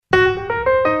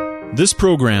This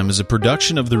program is a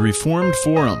production of the Reformed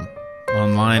Forum,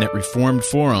 online at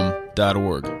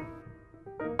reformedforum.org.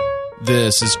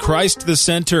 This is Christ the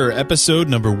Center, episode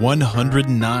number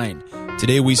 109.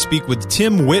 Today we speak with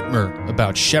Tim Witmer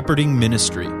about shepherding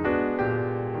ministry.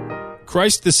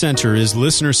 Christ the Center is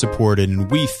listener-supported,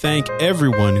 and we thank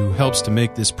everyone who helps to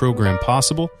make this program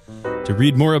possible. To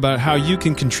read more about how you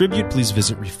can contribute, please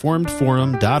visit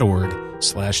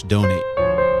reformedforum.org/donate.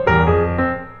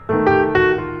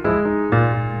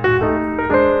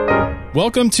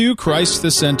 Welcome to Christ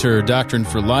the Center, Doctrine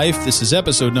for Life. This is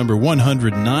episode number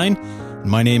 109.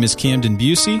 My name is Camden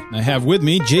Busey. I have with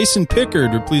me Jason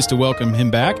Pickard. We're pleased to welcome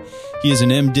him back. He is an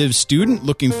MDiv student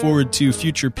looking forward to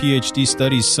future PhD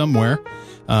studies somewhere,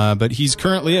 but he's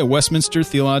currently at Westminster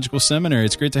Theological Seminary.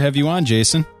 It's great to have you on,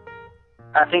 Jason.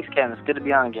 Thanks, Ken. It's good to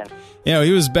be on again. Yeah,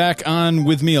 he was back on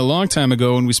with me a long time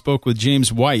ago when we spoke with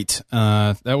James White.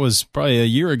 That was probably a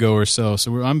year ago or so.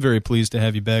 So I'm very pleased to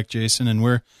have you back, Jason, and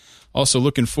we're also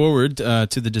looking forward to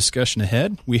the discussion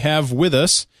ahead. We have with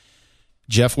us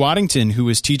Jeff Waddington, who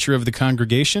is teacher of the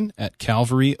congregation at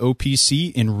Calvary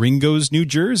OPC in Ringgoes, New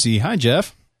Jersey. Hi,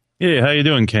 Jeff. Hey, how you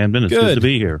doing, Camden? It's good to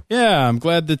be here. Yeah, I'm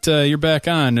glad that you're back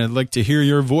on. I'd like to hear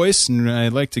your voice, and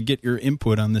I'd like to get your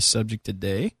input on this subject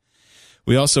today.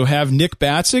 We also have Nick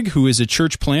Batzig, who is a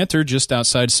church planter just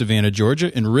outside Savannah,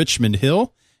 Georgia, in Richmond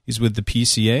Hill. He's with the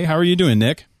PCA. How are you doing,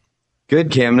 Nick? Good,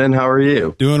 Camden. How are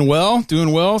you? Doing well.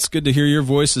 It's good to hear your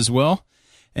voice as well.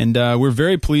 And we're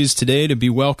very pleased today to be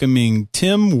welcoming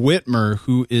Tim Witmer,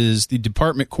 who is the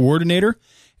department coordinator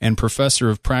and professor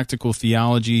of practical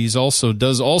theology. He also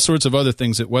does all sorts of other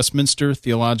things at Westminster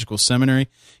Theological Seminary.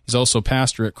 He's also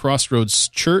pastor at Crossroads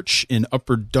Church in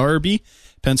Upper Darby,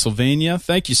 Pennsylvania.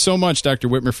 Thank you so much, Dr.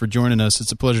 Witmer, for joining us.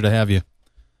 It's a pleasure to have you.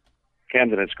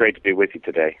 Camden, it's great to be with you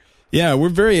today. Yeah, we're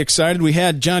very excited. We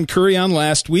had John Curry on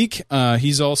last week.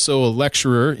 He's also a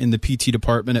lecturer in the PT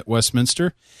department at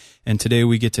Westminster. And today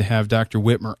we get to have Dr.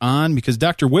 Witmer on because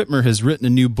Dr. Witmer has written a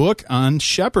new book on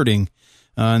shepherding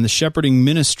and the shepherding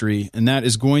ministry, and that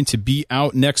is going to be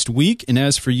out next week. And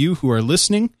as for you who are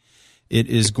listening, it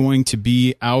is going to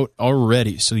be out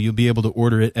already, so you'll be able to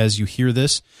order it as you hear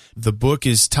this. The book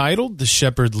is titled The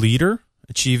Shepherd Leader,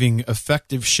 Achieving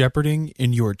Effective Shepherding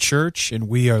in Your Church, and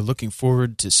we are looking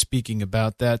forward to speaking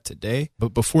about that today.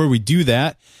 But before we do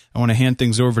that, I want to hand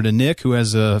things over to Nick, who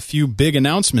has a few big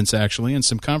announcements, actually, and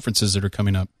some conferences that are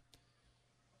coming up.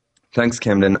 Thanks,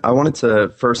 Camden. I wanted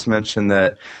to first mention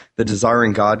that the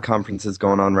Desiring God conference is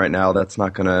going on right now.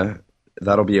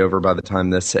 That'll be over by the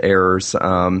time this airs.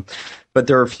 But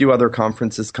there are a few other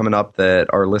conferences coming up that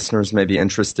our listeners may be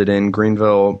interested in.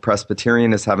 Greenville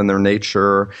Presbyterian is having their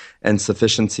Nature and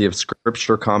Sufficiency of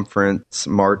Scripture conference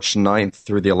March 9th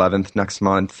through the 11th next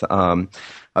month. I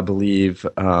believe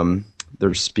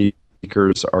their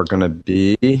speakers are going to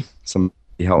be,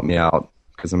 somebody help me out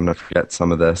because I'm going to forget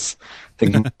some of this. I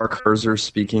think Mark Herzer's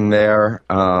speaking there,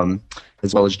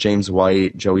 as well as James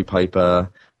White, Joey Pipa,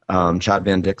 Chad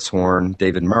Van Dixhorn,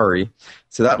 David Murray.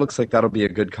 So that looks like that'll be a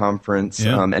good conference.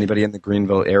 Yeah. Anybody in the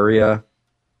Greenville area?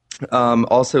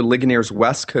 Also, Ligonier's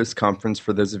West Coast Conference,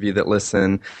 for those of you that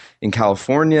listen in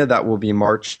California, that will be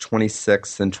March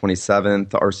 26th and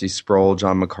 27th. R.C. Sproul,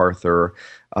 John MacArthur,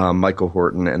 Michael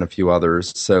Horton, and a few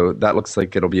others. So that looks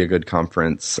like it'll be a good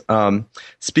conference.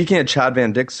 Speaking of Chad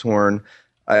Van Dixhorn,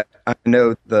 I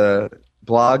know the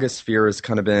blogosphere has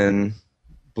kind of been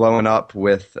blowing up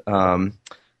with a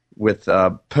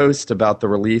post about the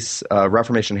release.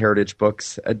 Reformation Heritage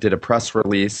Books did a press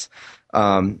release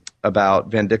about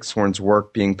Van Dixhorn's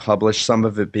work being published, some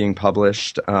of it being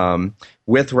published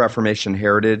with Reformation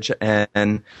Heritage.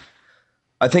 And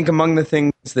I think among the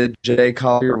things that Jay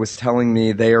Collier was telling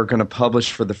me, they are going to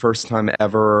publish for the first time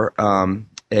ever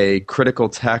a critical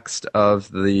text of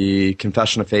the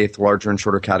Confession of Faith, Larger and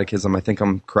Shorter Catechism. I think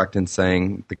I'm correct in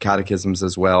saying the catechisms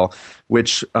as well,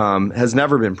 which has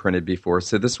never been printed before.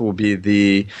 So this will be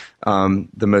the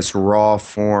most raw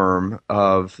form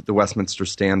of the Westminster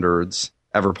Standards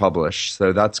ever published.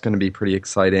 So that's going to be pretty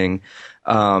exciting,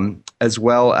 as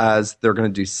well as they're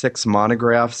going to do 6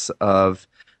 monographs of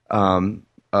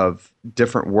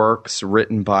different works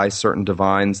written by certain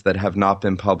divines that have not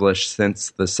been published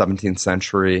since the 17th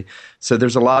century. So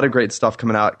there's a lot of great stuff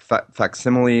coming out,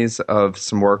 facsimiles of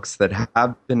some works that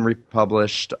have been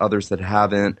republished, others that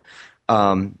haven't.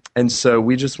 And so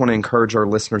we just want to encourage our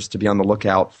listeners to be on the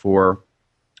lookout for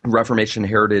Reformation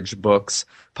Heritage Books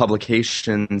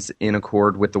publications in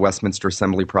accord with the Westminster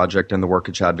Assembly Project and the work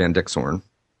of Chad Van Dixhorn.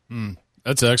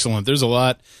 That's excellent. There's a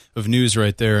lot of news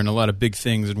right there and a lot of big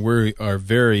things, and we are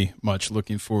very much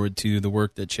looking forward to the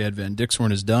work that Chad Van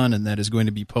Dixhorn has done and that is going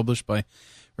to be published by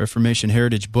Reformation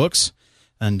Heritage Books.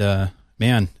 And,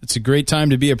 man, it's a great time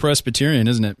to be a Presbyterian,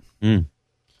 isn't it? Mm.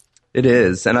 It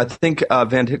is. And I think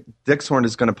Van Dixhorn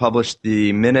is going to publish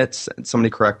the minutes. Somebody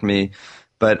correct me,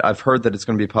 but I've heard that it's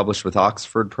going to be published with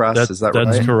Oxford Press. Is that right?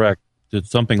 That's correct. It's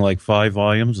something like 5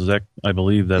 volumes. Is that? I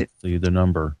believe that's the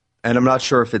number. And I'm not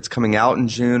sure if it's coming out in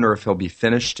June or if he'll be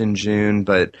finished in June,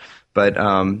 but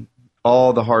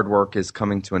all the hard work is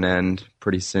coming to an end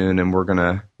pretty soon, and we're going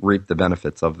to reap the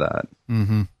benefits of that.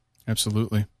 Mm-hmm.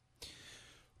 Absolutely.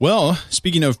 Well,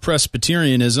 speaking of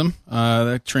Presbyterianism,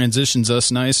 that transitions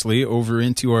us nicely over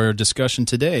into our discussion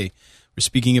today. We're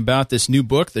speaking about this new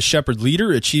book, The Shepherd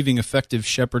Leader, Achieving Effective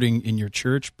Shepherding in Your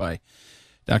Church by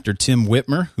Dr. Tim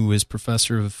Witmer, who is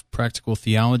professor of practical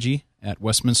theology at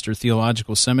Westminster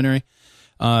Theological Seminary.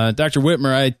 Dr.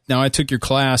 Witmer, I took your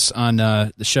class on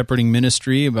the shepherding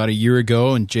ministry about a year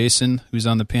ago, and Jason, who's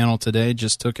on the panel today,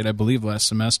 just took it, I believe, last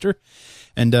semester.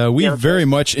 And we very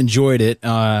much enjoyed it.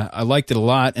 I liked it a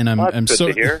lot, and I'm good so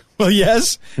to hear. Well,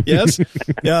 yes,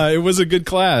 yeah, it was a good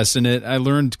class, and I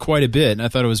learned quite a bit. And I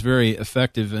thought it was very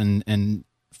effective and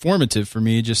formative for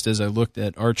me, just as I looked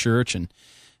at our church and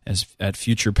as at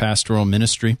future pastoral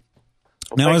ministry.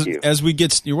 Well, now,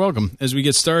 you're welcome. As we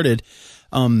get started,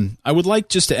 I would like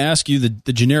just to ask you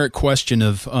the generic question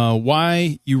of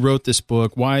why you wrote this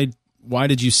book. Why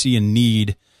did you see a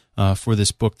need for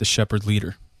this book, The Shepherd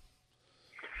Leader?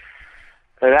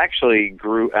 It actually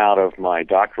grew out of my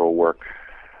doctoral work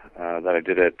that I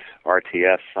did at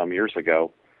RTS some years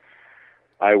ago.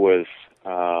 I was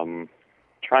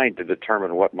trying to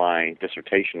determine what my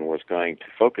dissertation was going to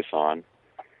focus on,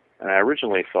 and I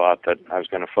originally thought that I was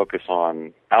going to focus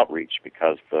on outreach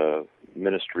because the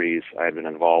ministries I had been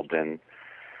involved in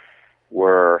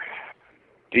were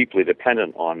deeply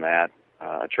dependent on that,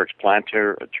 a church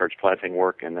planting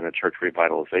work, and then a church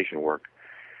revitalization work.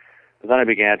 But then I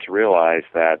began to realize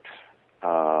that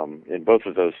in both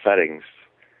of those settings,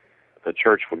 the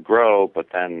church would grow, but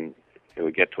then it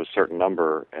would get to a certain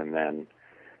number, and then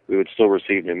we would still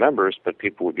receive new members, but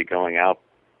people would be going out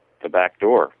the back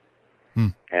door.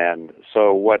 And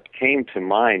so what came to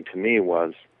mind to me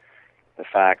was the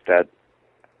fact that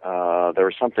there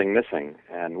was something missing,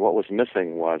 and what was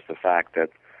missing was the fact that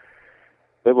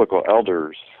biblical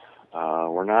elders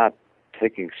were not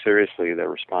taking seriously their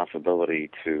responsibility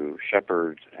to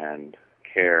shepherd and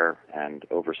care and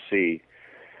oversee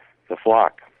the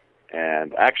flock.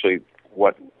 And actually,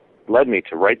 what led me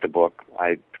to write the book,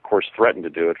 I, of course, threatened to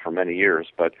do it for many years,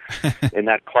 but in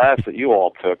that class that you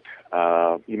all took,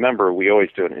 you remember we always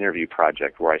do an interview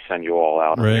project where I send you all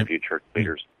out and interview church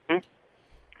leaders.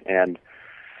 And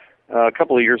a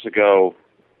couple of years ago,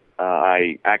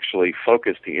 I actually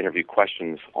focused the interview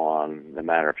questions on the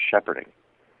matter of shepherding.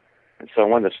 And so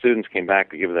when the students came back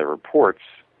to give their reports,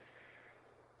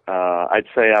 I'd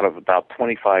say out of about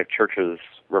 25 churches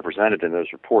represented in those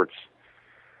reports,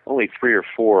 only 3 or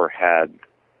 4 had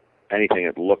anything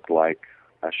that looked like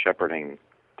a shepherding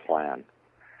plan.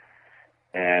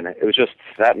 And it was just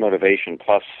that motivation,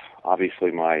 plus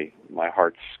obviously my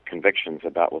heart's convictions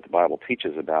about what the Bible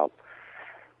teaches about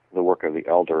the work of the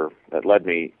elder, that led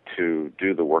me to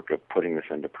do the work of putting this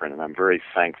into print. And I'm very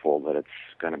thankful that it's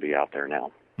going to be out there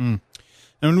now. And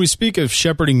when we speak of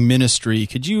shepherding ministry,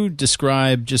 could you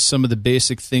describe just some of the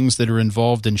basic things that are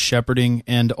involved in shepherding?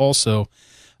 And also,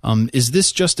 is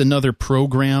this just another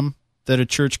program that a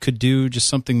church could do, just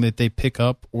something that they pick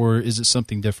up, or is it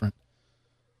something different?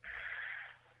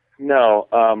 No.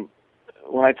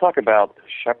 When I talk about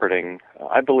shepherding,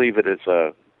 I believe it is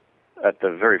at the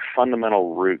very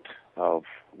fundamental root of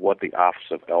what the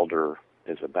office of elder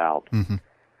is about. And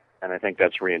I think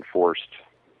that's reinforced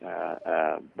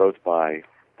both by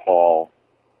Paul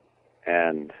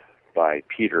and by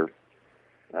Peter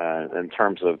in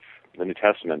terms of the New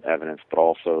Testament evidence, but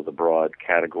also the broad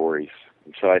categories.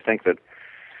 And so I think that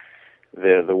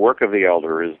the work of the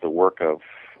elder is the work of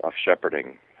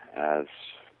shepherding, as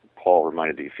Paul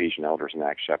reminded the Ephesian elders in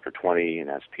Acts chapter 20, and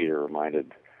as Peter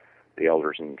reminded the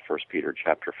elders in 1 Peter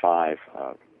chapter 5,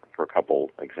 for a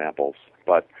couple examples.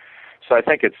 But so I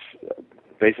think it's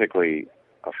basically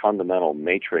a fundamental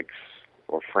matrix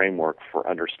or framework for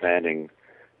understanding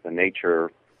the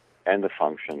nature and the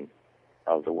function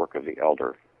of the work of the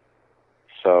elder.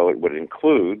 So it would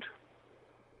include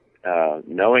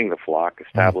knowing the flock,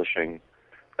 establishing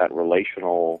that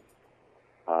relational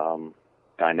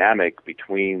dynamic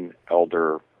between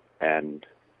elder and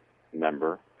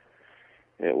member.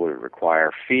 It would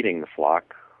require feeding the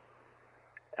flock,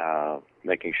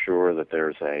 making sure that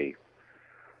there's a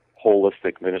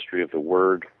holistic ministry of the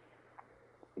word,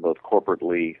 both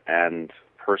corporately and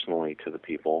personally to the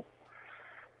people.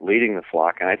 leading the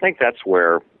flock. And I think that's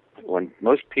where, when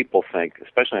most people think,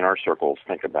 especially in our circles,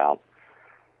 think about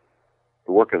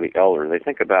the work of the elder, they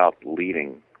think about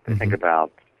leading. They think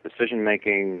about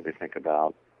decision-making. They think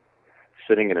about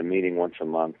sitting at a meeting once a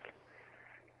month.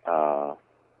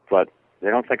 But they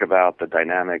don't think about the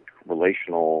dynamic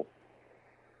relational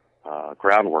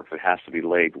groundwork that has to be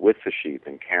laid with the sheep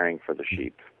and caring for the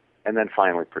sheep, and then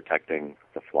finally protecting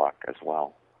the flock as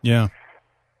well. Yeah.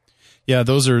 Yeah,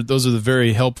 those are the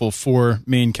very helpful four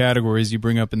main categories you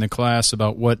bring up in the class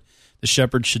about what the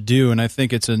shepherd should do, and I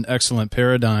think it's an excellent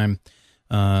paradigm,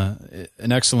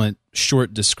 an excellent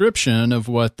short description of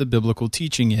what the biblical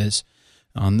teaching is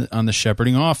on the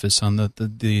shepherding office, on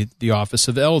the office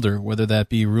of elder, whether that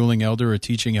be ruling elder or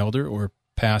teaching elder or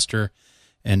pastor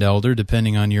and elder,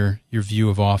 depending on your view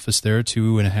of office there,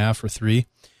 2.5 or 3.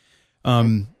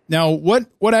 Now,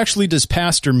 what actually does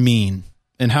pastor mean?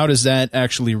 And how does that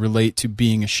actually relate to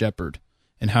being a shepherd?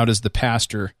 And how does the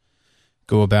pastor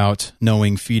go about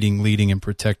knowing, feeding, leading, and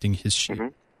protecting his sheep?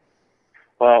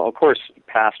 Well, of course,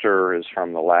 pastor is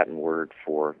from the Latin word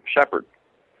for shepherd.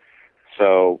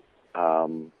 So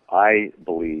I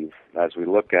believe, as we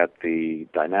look at the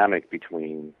dynamic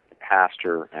between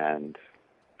pastor and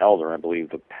elder, I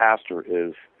believe the pastor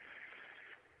is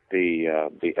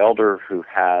the elder who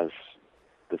has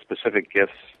the specific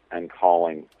gifts and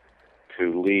calling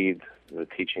to lead the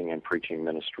teaching and preaching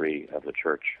ministry of the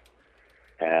church.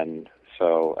 And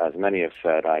so, as many have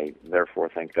said, I therefore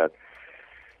think that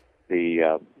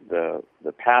the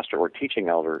pastor or teaching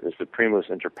elder is the primus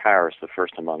inter pares, the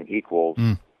first among equals,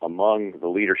 among the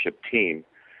leadership team.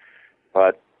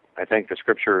 But I think the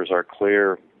scriptures are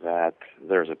clear that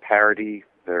there's a parity,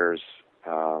 there's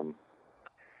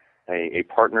a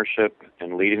partnership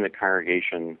in leading the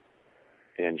congregation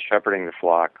in shepherding the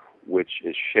flock, which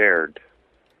is shared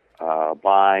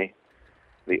by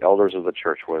the elders of the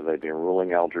church, whether they be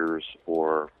ruling elders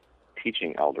or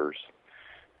teaching elders.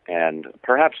 And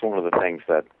perhaps one of the things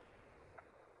that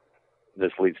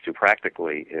this leads to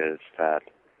practically is that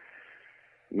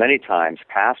many times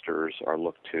pastors are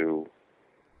looked to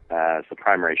as the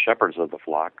primary shepherds of the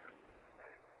flock.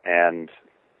 And,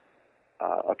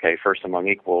 first among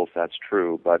equals, that's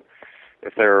true, but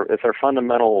if their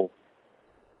fundamental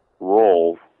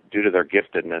role, due to their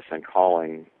giftedness and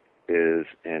calling, is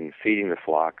in feeding the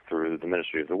flock through the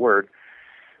ministry of the word,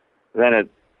 then it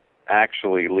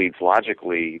actually leads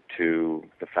logically to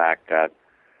the fact that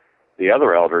the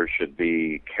other elders should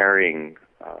be carrying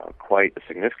quite a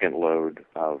significant load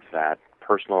of that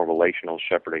personal, relational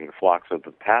shepherding the flock, so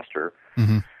the pastor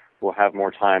will have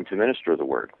more time to minister the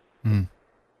word.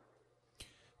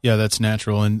 Yeah, that's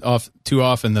natural, and too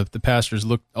often the pastors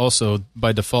also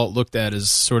by default looked at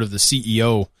as sort of the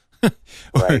CEO,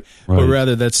 right? Or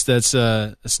rather, that's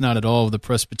not at all the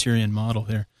Presbyterian model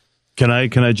here. Can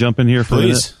I jump in here for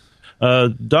Please? a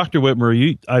minute? Dr.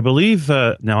 Witmer, I believe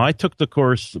now I took the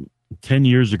course 10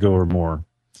 years ago or more.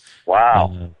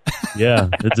 Wow! Yeah,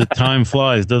 time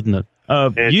flies, doesn't it?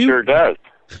 It sure does.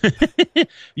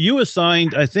 You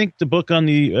assigned, I think, the book on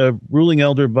the ruling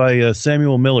elder by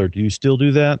Samuel Miller. Do you still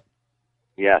do that?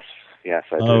 Yes, I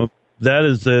do. That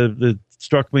is, it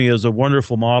struck me as a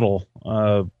wonderful model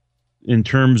in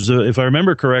terms of, if I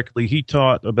remember correctly, he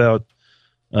taught about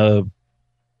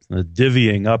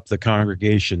divvying up the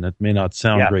congregation. That may not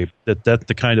sound great. That's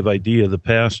the kind of idea. The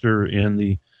pastor and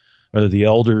the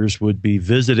elders would be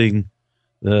visiting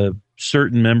the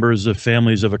certain members of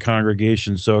families of a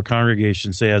congregation. So a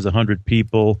congregation, say, has 100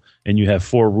 people, and you have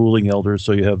 4 ruling elders.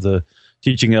 So you have the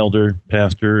teaching elder,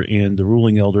 pastor, and the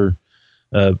ruling elder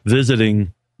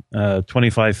visiting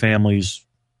 25 families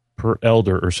per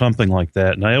elder or something like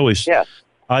that. And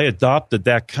I adopted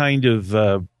that kind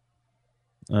of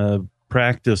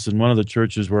practice in one of the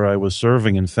churches where I was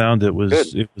serving, and found it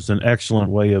was an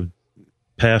excellent way of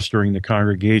pastoring the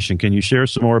congregation. Can you share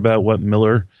some more about what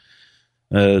Miller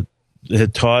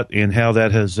had taught and how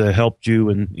that has helped you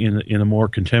in a more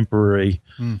contemporary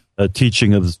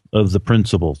teaching of the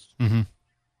principles?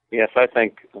 Yes, I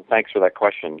think. Thanks for that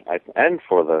question, and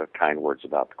for the kind words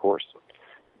about the course.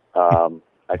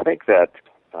 I think that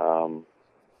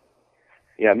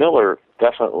Miller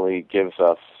definitely gives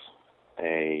us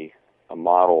a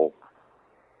model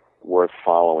worth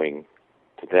following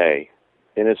today,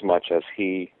 inasmuch as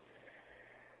he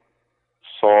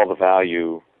saw the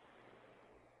value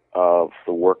of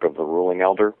the work of the ruling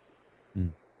elder.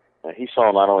 He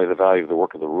saw not only the value of the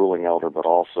work of the ruling elder, but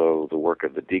also the work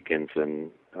of the deacons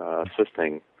in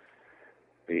assisting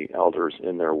the elders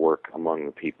in their work among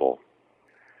the people.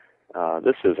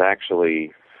 This is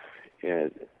actually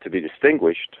to be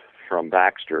distinguished from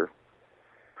Baxter,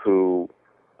 who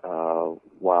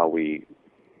while we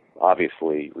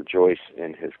obviously rejoice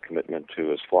in his commitment to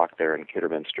his flock there in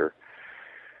Kidderminster,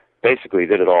 basically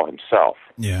did it all himself.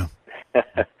 Yeah.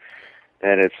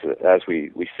 And it's, as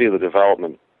we see the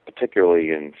development,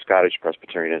 particularly in Scottish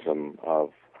Presbyterianism,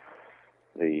 of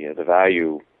the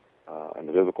value and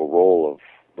the biblical role of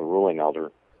the ruling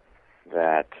elder,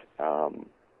 that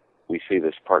we see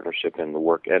this partnership in the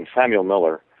work. And Samuel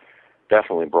Miller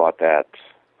definitely brought that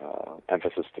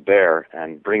emphasis to bear,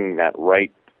 and bringing that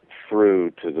right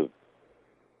through to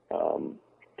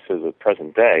the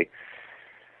present day.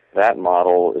 That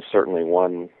model is certainly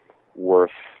one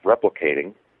worth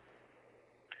replicating,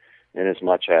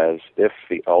 inasmuch as if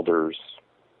the elders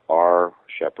are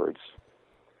shepherds,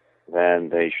 then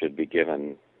they should be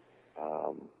given,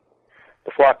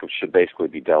 the flock should basically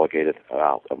be delegated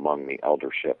out among the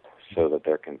eldership, so that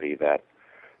there can be that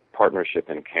partnership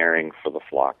in caring for the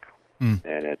flock. And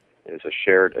it is a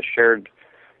shared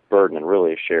burden, and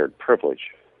really a shared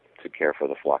privilege to care for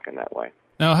the flock in that way.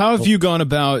 Now, how have you gone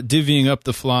about divvying up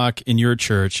the flock in your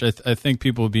church? I think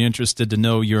people would be interested to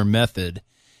know your method,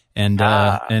 and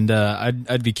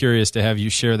I'd be curious to have you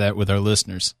share that with our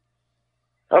listeners.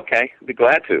 Okay, I'd be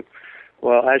glad to.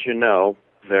 Well, as you know,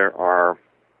 there are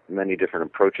many different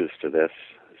approaches to this.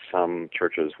 Some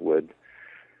churches would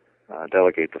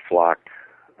delegate the flock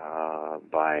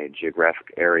by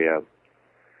geographic area.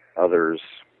 Others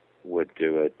would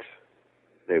do it,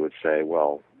 they would say,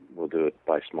 well, we'll do it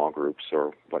by small groups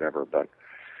or whatever. But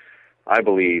I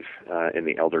believe in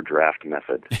the elder draft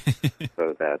method,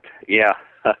 so that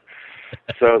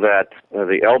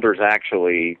the elders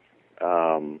actually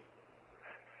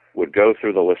would go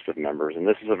through the list of members. And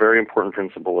this is a very important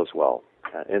principle as well.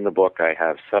 In the book, I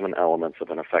have 7 elements of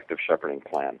an effective shepherding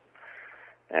plan.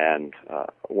 And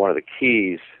one of the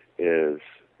keys is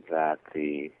that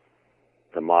the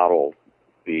model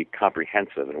be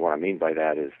comprehensive. And what I mean by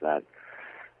that is that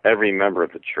every member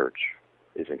of the church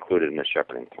is included in the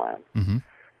shepherding plan. Mm-hmm.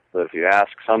 So if you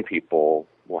ask some people,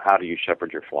 well, how do you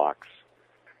shepherd your flocks?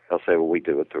 They'll say, well, we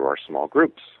do it through our small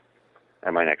groups.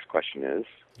 And my next question is,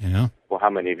 well, how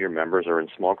many of your members are in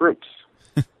small groups?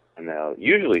 And they'll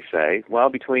usually say, well,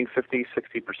 between 50,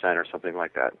 60% or something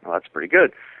like that. Well, that's pretty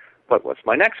good. But what's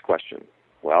my next question?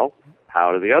 Well,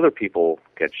 how do the other people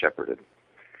get shepherded?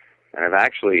 And I've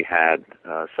actually had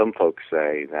some folks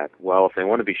say that, well, if they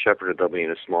want to be shepherded, they'll be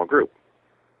in a small group.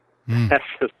 That's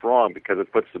just wrong, because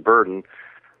it puts the burden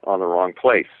on the wrong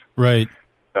place. Right.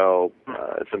 So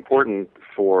it's important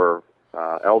for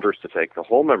elders to take the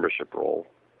whole membership role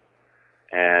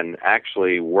and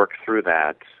actually work through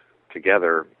that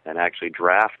together and actually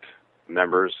draft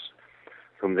members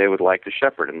whom they would like to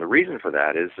shepherd. And the reason for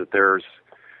that is that there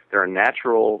are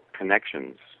natural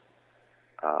connections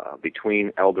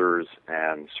between elders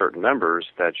and certain members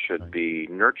that should be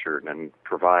nurtured and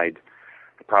provide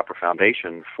the proper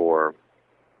foundation for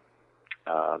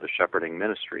the shepherding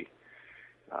ministry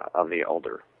of the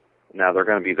elder. Now, there are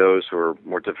going to be those who are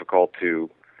more difficult to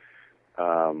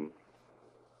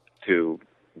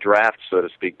draft, so to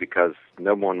speak, because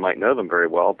no one might know them very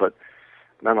well, but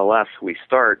nonetheless, we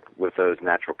start with those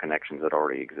natural connections that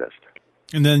already exist.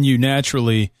 And then you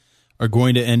naturally are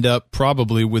going to end up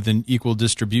probably with an equal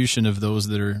distribution of those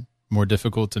that are more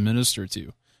difficult to minister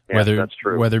to. Yes, that's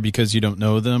true. Whether because you don't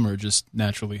know them or just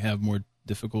naturally have more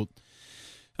difficult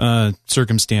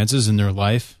circumstances in their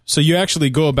life. So you actually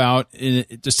go about,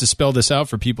 just to spell this out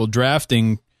for people,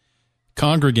 drafting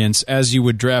congregants as you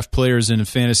would draft players in a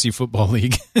fantasy football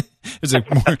league. It's a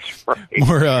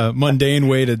more mundane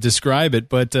way to describe it,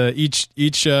 but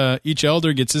each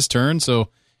elder gets his turn. So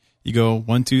you go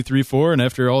 1, 2, 3, 4, and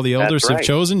after all the elders have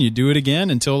chosen, you do it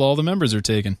again until all the members are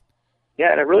taken.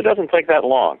 Yeah, and it really doesn't take that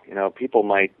long. You know, people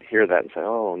might hear that and say,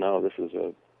 "Oh no, this is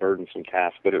a burdensome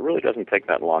task," but it really doesn't take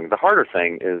that long. The harder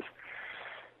thing is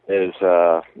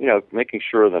making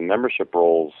sure the membership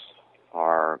roles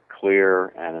are clear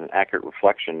and an accurate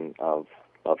reflection of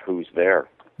who's there.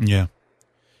 Yeah.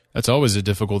 That's always a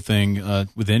difficult thing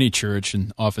with any church,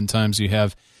 and oftentimes you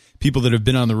have people that have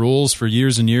been on the rolls for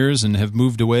years and years and have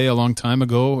moved away a long time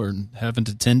ago or haven't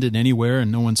attended anywhere,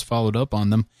 and no one's followed up on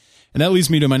them. And that leads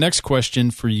me to my next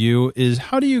question for you is,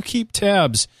 how do you keep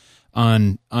tabs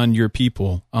on your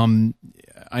people?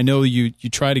 I know you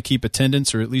try to keep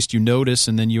attendance, or at least you notice,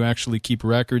 and then you actually keep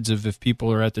records of if people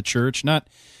are at the church, not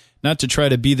to try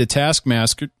to be the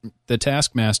taskmaster,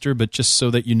 but just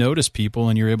so that you notice people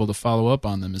and you're able to follow up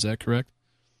on them. Is that correct?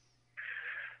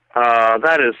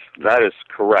 That is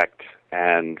correct.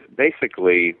 And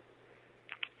basically,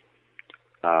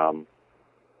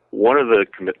 one of the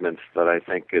commitments that I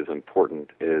think is important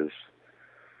is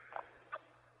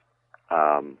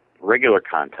regular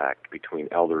contact between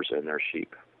elders and their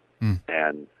sheep.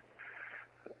 And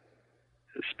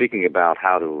speaking about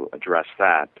how to address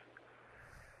that,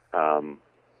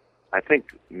 I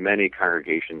think many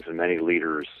congregations and many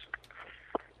leaders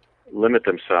limit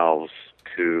themselves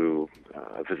to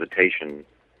a visitation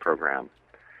program.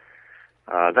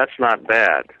 That's not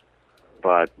bad,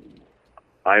 but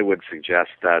I would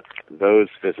suggest that those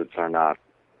visits are not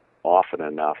often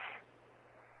enough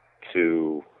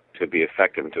to be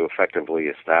effective and to effectively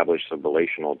establish a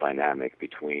relational dynamic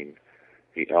between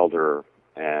the elder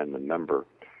and the member.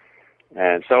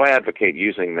 And so I advocate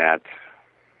using that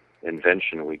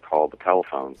invention we call the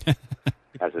telephone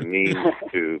as a means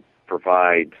to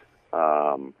provide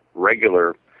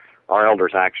regular. Our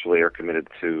elders actually are committed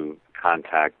to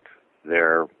contact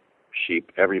their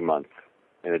sheep every month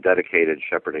in a dedicated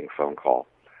shepherding phone call.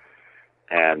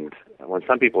 And when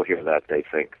some people hear that, they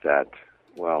think that,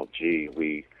 well, gee,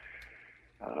 we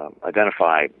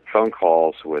identify phone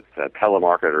calls with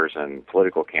telemarketers and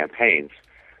political campaigns.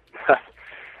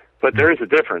 But there is a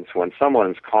difference when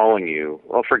someone's calling you.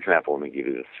 Well, for example, let me give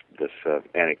you this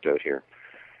anecdote here.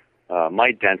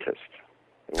 My dentist.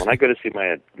 When I go to see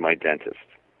my dentist,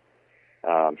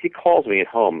 he calls me at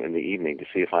home in the evening to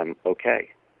see if I'm okay.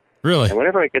 Really? And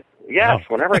whenever I get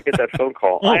that phone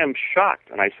call, I am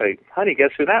shocked, and I say, "Honey, guess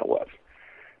who that was?"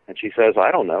 And she says, "I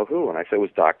don't know who." And I say, "It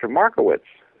was Dr. Markowitz.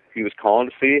 He was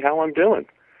calling to see how I'm doing."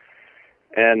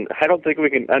 And I don't think we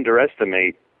can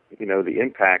underestimate, the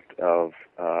impact of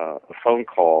a phone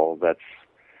call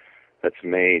that's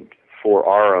made for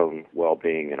our own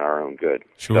well-being and our own good.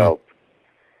 Sure. So,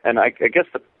 and I guess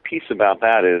the piece about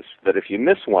that is that if you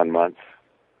miss 1 month,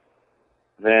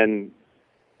 then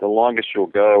the longest you'll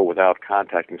go without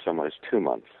contacting someone is 2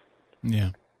 months. Yeah.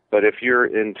 But if you're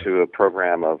into a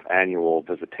program of annual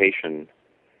visitation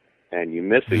and you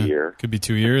miss a year... Could be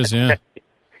 2 years, yeah.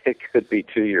 It could be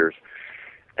 2 years.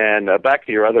 And back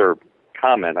to your other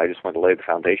comment, I just want to lay the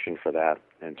foundation for that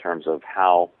in terms of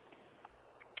how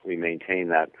we maintain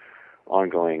that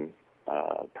ongoing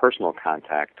personal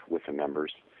contact with the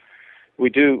members. We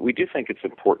do think it's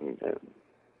important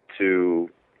to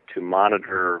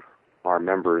monitor our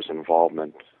members'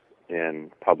 involvement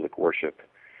in public worship.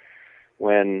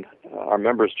 When our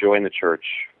members join the church,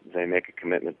 they make a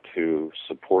commitment to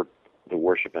support the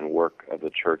worship and work of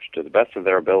the church to the best of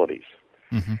their abilities.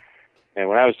 Mm-hmm. And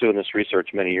when I was doing this research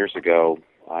many years ago,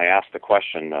 I asked the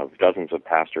question of dozens of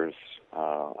pastors.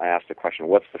 I asked the question,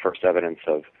 what's the first evidence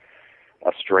of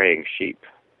a straying sheep?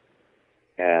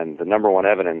 And the number one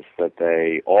evidence that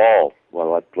they all,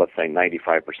 well, let's say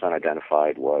 95%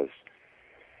 identified was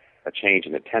a change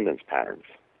in attendance patterns.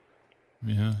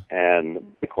 Yeah.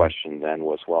 And the question then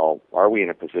was, well, are we in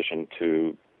a position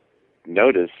to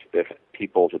notice if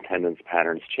people's attendance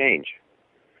patterns change?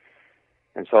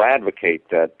 And so I advocate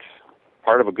that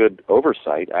part of a good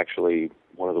oversight, actually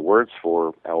one of the words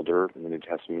for elder in the New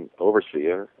Testament,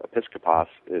 overseer, episkopos,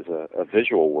 is a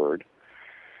visual word.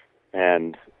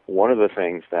 And one of the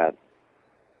things that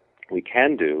we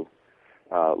can do,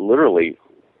 literally,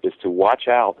 is to watch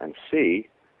out and see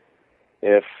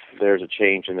if there's a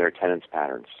change in their attendance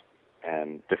patterns.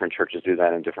 And different churches do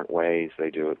that in different ways.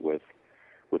 They do it with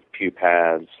pew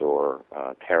pads or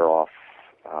tear-off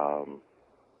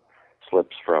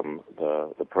slips from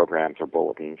the programs or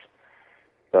bulletins.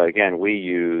 But again, we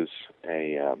use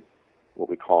what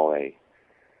we call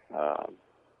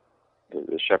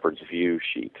the shepherd's view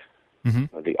sheet,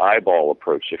 the eyeball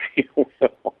approach, if you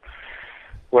will,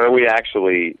 where we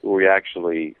actually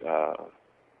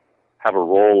have a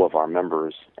roll of our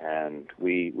members, and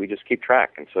we just keep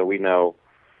track. And so we know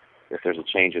if there's a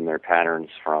change in their patterns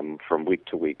from week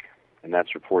to week, and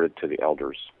that's reported to the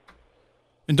elders.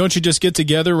 And don't you just get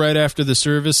together right after the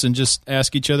service and just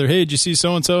ask each other, hey, did you see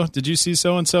so-and-so? Did you see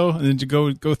so-and-so? And then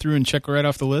you go through and check right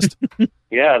off the list?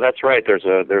 Yeah, that's right.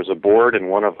 There's a board in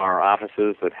one of our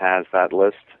offices that has that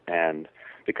list. And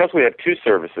because we have two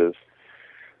services,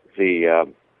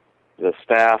 the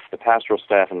staff, the pastoral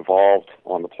staff involved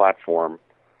on the platform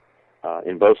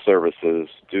in both services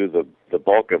do the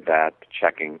bulk of that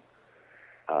checking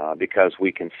because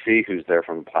we can see who's there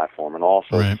from the platform and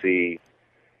also see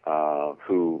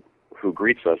who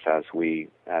greets us as we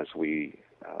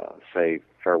say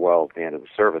farewell at the end of the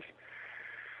service.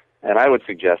 And I would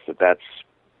suggest that that's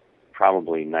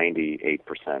probably 98%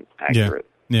 accurate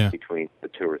between the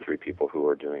two or three people who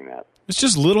are doing that. It's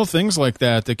just little things like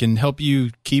that can help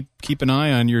you keep an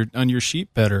eye on your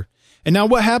sheep better. And now,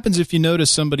 what happens if you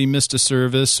notice somebody missed a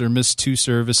service or missed two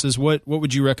services? What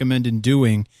would you recommend in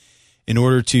doing in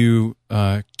order to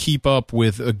keep up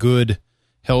with a good,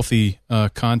 healthy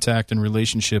contact and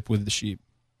relationship with the sheep?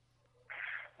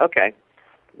 Okay.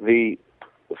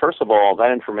 First of all,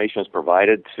 that information is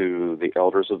provided to the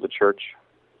elders of the church.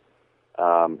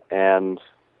 And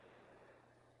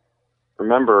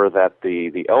remember that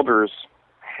the elders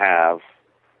have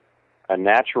a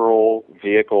natural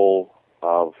vehicle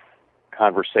of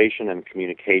conversation and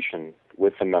communication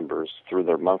with the members through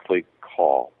their monthly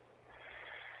call.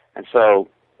 And so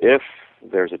if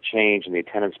there's a change in the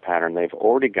attendance pattern, they've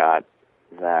already got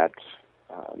that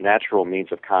natural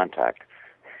means of contact.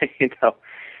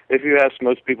 If you ask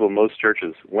most people in most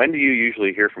churches, when do you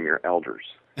usually hear from your elders?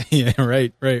 Yeah,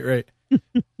 right. They're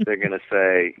going to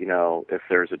say, if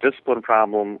there's a discipline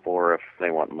problem or if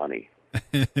they want money.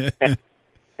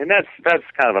 And that's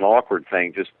kind of an awkward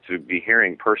thing, just to be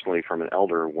hearing personally from an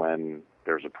elder when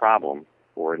there's a problem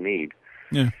or a need.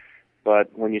 Yeah.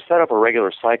 But when you set up a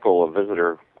regular cycle of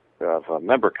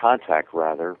member contact,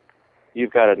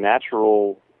 you've got a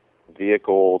natural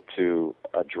vehicle to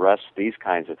address these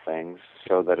kinds of things,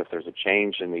 so that if there's a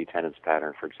change in the attendance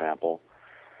pattern, for example,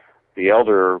 the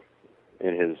elder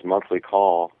in his monthly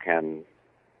call can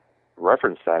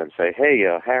reference that and say, hey,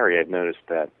 Harry, I've noticed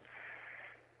that,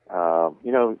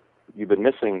 you've been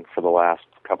missing for the last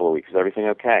couple of weeks. Is everything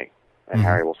okay? And Mm-hmm.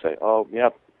 Harry will say, oh,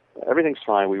 yep, everything's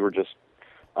fine. We were just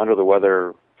under the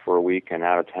weather for a week and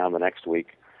out of town the next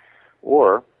week.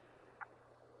 Or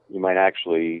you might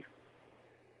actually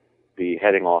be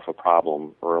heading off a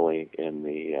problem early in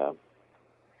the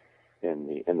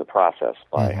process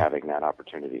by Mm-hmm. having that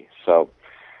opportunity. So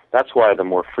that's why the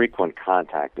more frequent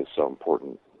contact is so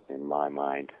important in my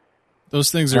mind.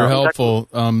 Those things are helpful.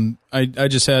 I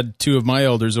just had two of my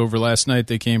elders over last night.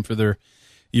 They came for their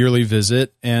yearly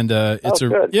visit, and it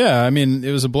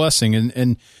was a blessing.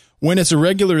 And when it's a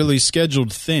regularly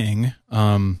scheduled thing,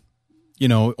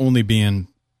 only being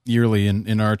yearly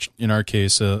in our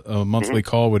case, a monthly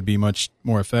call would be much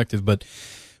more effective. But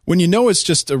when it's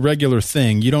just a regular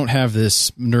thing, you don't have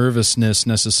this nervousness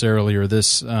necessarily, or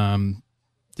this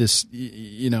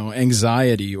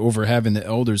anxiety over having the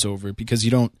elders over, because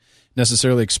you don't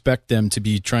necessarily expect them to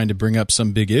be trying to bring up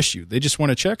some big issue. They just want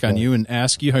to check on you and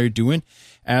ask you how you're doing,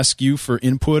 ask you for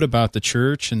input about the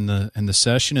church and the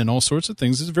session and all sorts of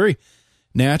things. It's a very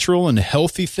natural and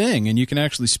healthy thing, and you can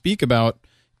actually speak about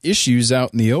issues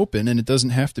out in the open, and it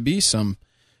doesn't have to be some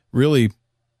really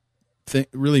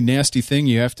nasty thing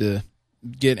you have to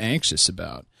get anxious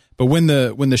about. But when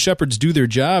the shepherds do their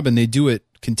job and they do it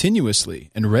continuously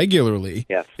and regularly,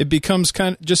 yes, it becomes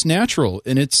kind of just natural,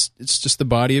 and it's just the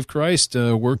body of Christ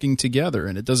working together,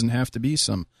 and it doesn't have to be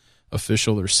some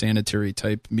official or sanitary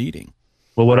type meeting.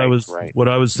 Well, what I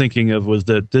was thinking of was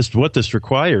that what this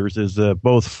requires is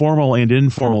both formal and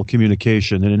informal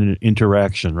communication and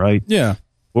interaction, right? Yeah.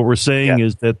 What we're saying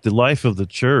is that the life of the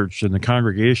church and the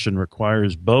congregation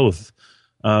requires both.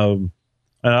 And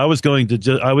I was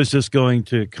just going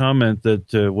to comment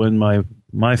that when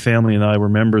my family and I were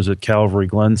members at Calvary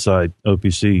Glenside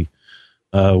OPC,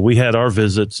 we had our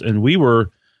visits, and we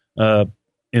were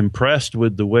impressed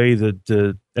with the way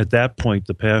that at that point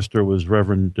the pastor was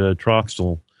Reverend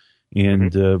Troxel,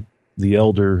 and the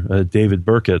elder David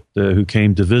Burkett, who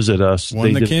came to visit us.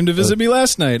 One that came to visit me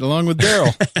last night, along with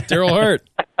Daryl Hart.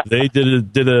 They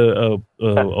did a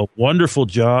wonderful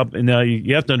job. And now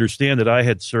you have to understand that I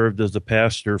had served as a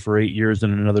pastor for 8 years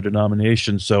in another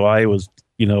denomination, so I was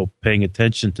paying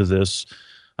attention to this,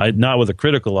 not with a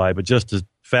critical eye, but just as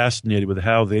fascinated with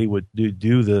how they would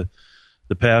do the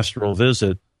pastoral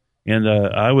visit. And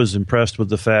I was impressed with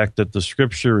the fact that the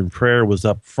scripture and prayer was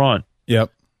up front.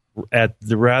 Yep.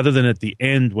 Rather than at the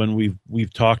end when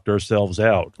we've talked ourselves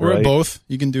out. Or right? both.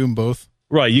 You can do them both.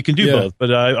 Right, you can do both,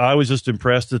 but I was just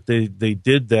impressed that they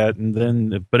did that. And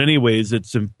then, but anyways,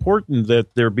 it's important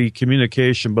that there be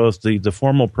communication, both the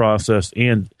formal process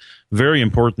and, very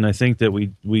important, I think, that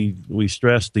we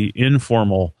stress the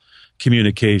informal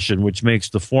communication, which makes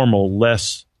the formal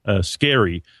less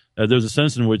scary. There's a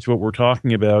sense in which what we're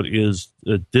talking about is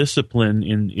a discipline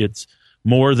in its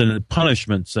more than a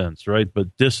punishment sense, right?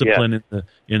 But discipline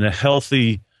in a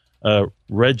healthy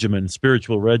regimen,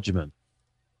 spiritual regimen.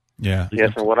 Yeah.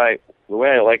 Yes, and the way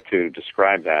I like to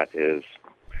describe that is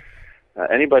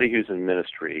anybody who's in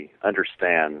ministry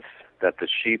understands that the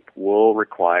sheep will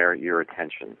require your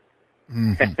attention.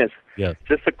 Mm-hmm. It's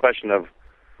just a question of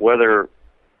whether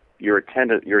your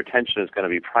attention is going to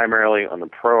be primarily on the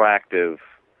proactive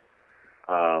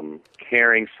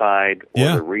caring side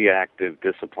or the reactive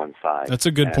discipline side. That's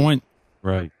a good point.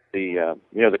 Right.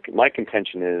 My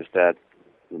contention is that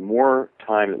the more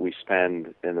time that we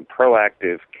spend in the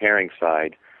proactive caring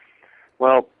side,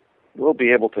 well, we'll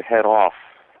be able to head off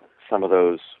some of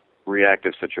those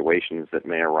reactive situations that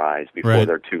may arise before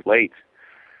they're too late.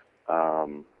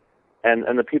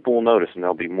 and the people will notice, and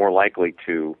they'll be more likely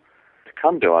to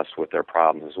come to us with their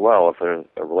problems as well if there's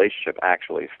a relationship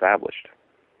actually established.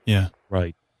 Yeah.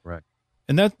 Right.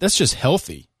 And that's just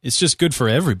healthy. It's just good for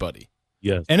everybody.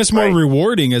 Yes. And it's more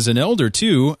rewarding as an elder,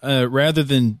 too, rather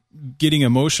than getting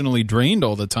emotionally drained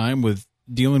all the time with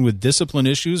dealing with discipline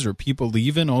issues or people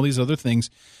leaving, all these other things.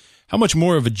 How much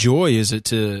more of a joy is it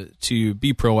to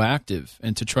be proactive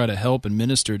and to try to help and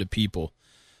minister to people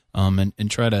and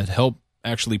try to help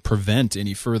actually prevent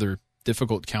any further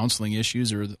difficult counseling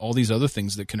issues or all these other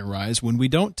things that can arise when we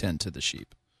don't tend to the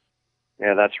sheep.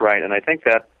 Yeah, that's right. And I think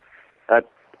that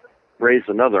raised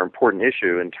another important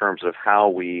issue in terms of how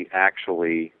we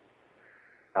actually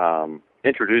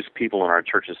introduce people in our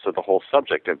churches to the whole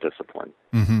subject of discipline.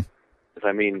 Mm-hmm.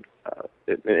 I mean,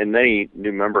 in many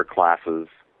new member classes,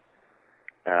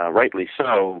 rightly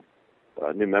so,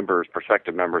 new members,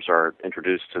 prospective members, are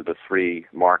introduced to the three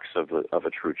marks of a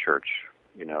true church.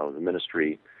 You know, the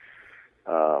ministry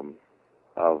of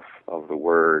the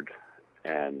Word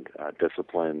and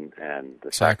discipline and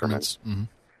the sacraments. Mm-hmm.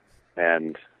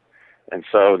 And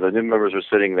so the new members are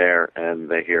sitting there and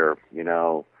they hear, you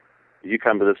know, you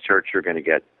come to this church, you're going to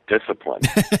get discipline.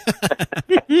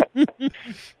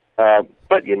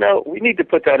 But, you know, we need to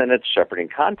put that in its shepherding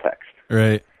context.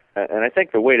 Right. And I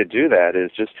think the way to do that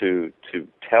is just to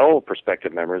tell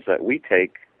prospective members that we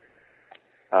take,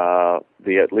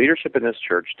 the leadership in this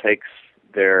church takes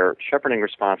their shepherding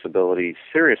responsibility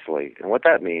seriously. And what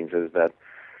that means is that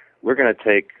we're going to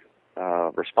take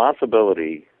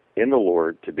responsibility in the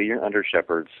Lord to be your under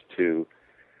shepherds, to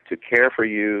care for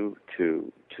you,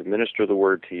 to minister the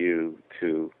word to you,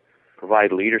 to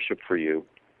provide leadership for you.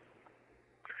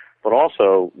 But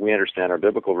also, we understand our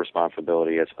biblical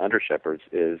responsibility as under shepherds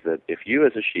is that if you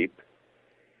as a sheep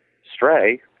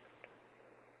stray,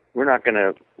 we're not going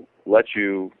to let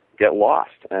you get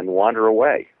lost and wander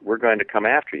away. We're going to come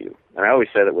after you. And I always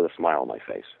say that with a smile on my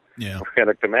face. Yeah. We're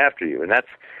going to come after you. And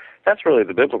that's really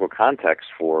the biblical context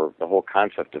for the whole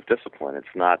concept of discipline. It's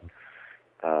not,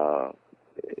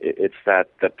 it's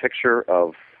that picture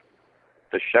of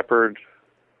the shepherd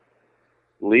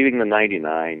leaving the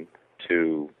 99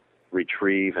 to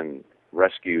retrieve and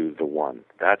rescue the one.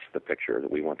 That's the picture that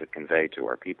we want to convey to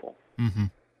our people. Mm-hmm.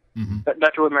 Mm-hmm.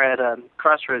 Dr. Witmer, at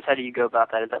Crossroads, how do you go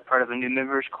about that? Is that part of a new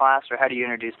members class, or how do you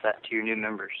introduce that to your new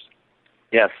members?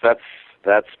 Yes,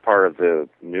 that's part of the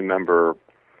new member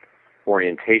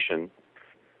orientation,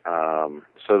 so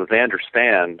that they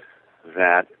understand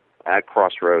that at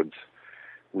Crossroads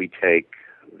we take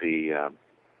the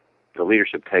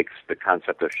leadership takes the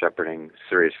concept of shepherding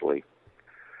seriously.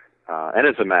 And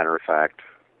as a matter of fact,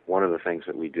 one of the things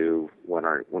that we do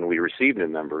when we receive new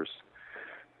members,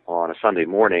 on a Sunday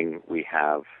morning, we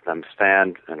have them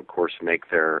stand and, of course, make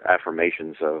their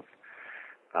affirmations of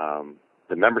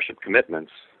the membership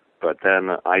commitments. But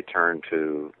then I turn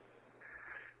to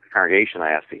the congregation,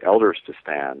 I ask the elders to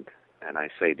stand, and I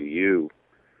say to you,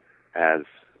 as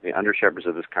the under-shepherds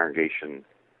of this congregation,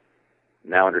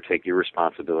 now undertake your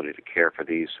responsibility to care for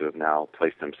these who have now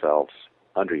placed themselves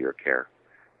under your care.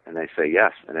 And they say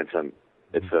yes, and it's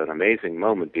an amazing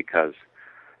moment, because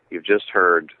you've just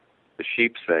heard the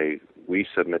sheep say, we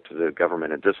submit to the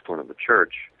government and discipline of the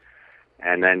church,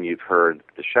 and then you've heard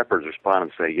the shepherds respond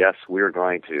and say, yes, we're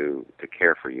going to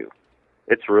care for you.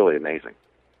 It's really amazing.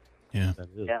 Yeah.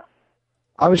 Yeah.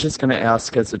 I was just going to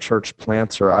ask, as a church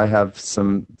planter, I have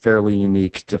some fairly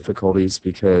unique difficulties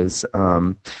because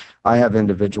I have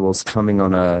individuals coming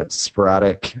on a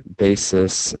sporadic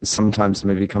basis, sometimes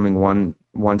maybe coming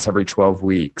once every 12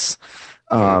 weeks.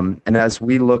 And as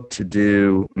we look to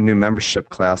do new membership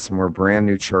class, and we're a brand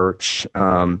new church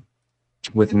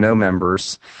with no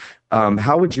members,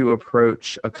 how would you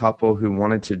approach a couple who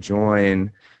wanted to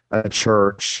join a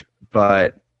church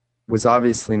but was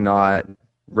obviously not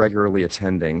regularly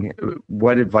attending?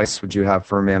 What advice would you have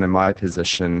for a man in my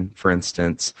position, for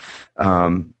instance?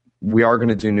 We are going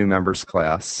to do new members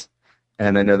class,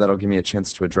 and I know that'll give me a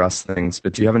chance to address things,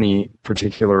 but do you have any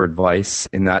particular advice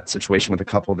in that situation with a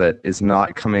couple that is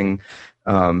not coming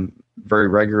very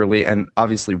regularly and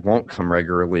obviously won't come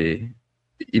regularly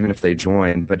even if they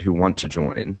join, but who want to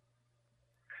join?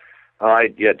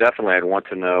 Yeah, definitely. I'd want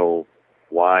to know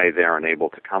why they're unable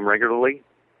to come regularly.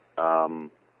 Do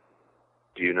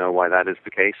you know why that is the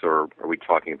case, or are we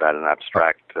talking about an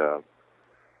abstract...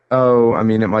 I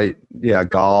mean, it might,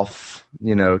 golf,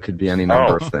 it could be any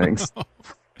number of things.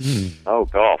 Oh,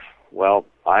 golf. Well,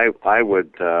 I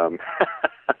would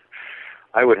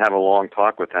I would have a long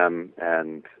talk with them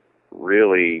and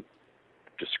really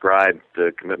describe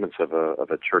the commitments of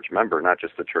a church member, not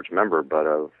just a church member, but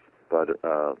of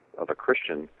a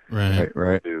Christian. Right.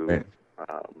 To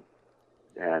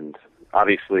And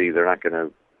obviously, they're not going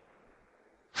to.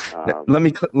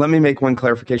 Let me make one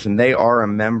clarification. They are a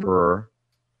member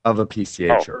of a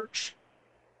PCA church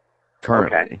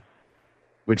currently,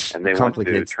 which and they want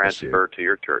to transfer to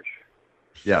your church.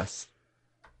 Yes.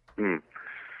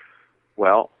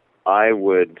 Well, I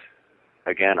would.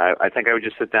 Again, I think I would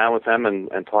just sit down with them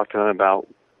and talk to them about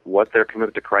what their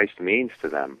commitment to Christ means to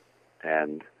them,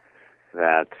 and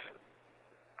that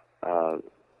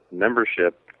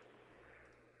membership.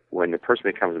 When the person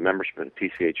becomes a membership in a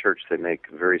PCA church, they make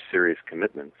very serious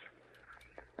commitments,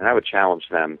 and I would challenge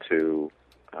them to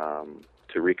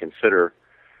reconsider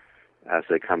as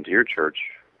they come to your church,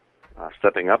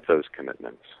 stepping up those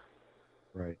commitments.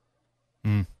 Right.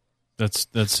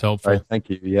 That's helpful. Right. Thank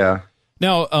you. Yeah.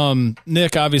 Now,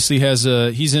 Nick obviously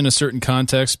he's in a certain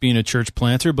context, being a church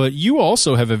planter, but you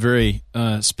also have a very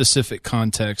specific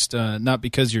context, not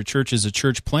because your church is a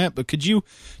church plant, but could you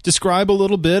describe a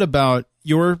little bit about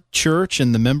your church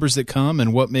and the members that come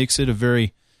and what makes it a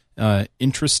very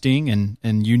interesting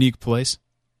and unique place?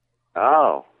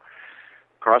 Oh,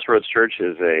 Crossroads Church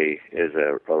is a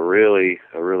really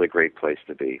great place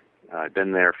to be. I've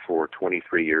been there for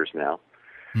 23 years now.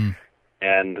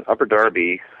 And Upper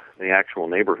Darby, the actual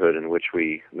neighborhood in which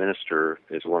we minister,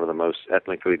 is one of the most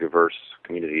ethnically diverse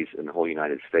communities in the whole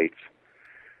United States,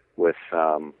 with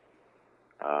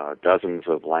dozens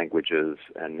of languages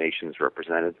and nations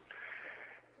represented.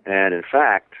 And in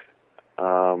fact,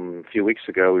 a few weeks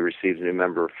ago, we received a new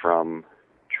member from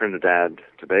Trinidad,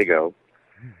 Tobago,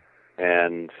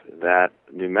 and that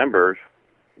new member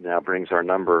now brings our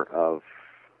number of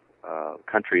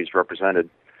countries represented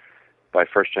by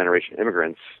first-generation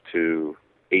immigrants to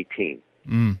 18.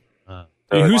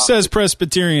 Hey, who says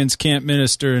Presbyterians can't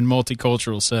minister in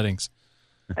multicultural settings?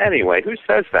 Anyway, who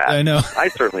says that? I know. I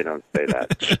certainly don't say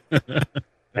that.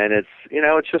 And it's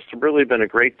just really been a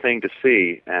great thing to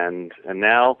see. And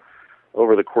now,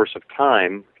 over the course of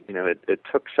time, it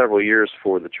took several years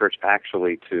for the church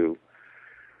actually to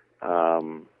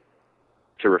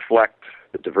reflect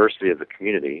the diversity of the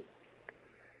community.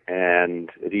 And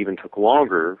it even took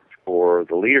longer for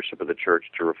the leadership of the church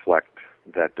to reflect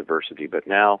that diversity. But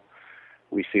now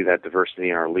we see that diversity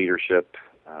in our leadership,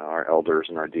 our elders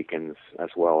and our deacons, as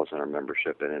well as in our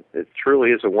membership. And it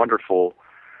truly is a wonderful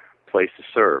place to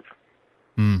serve.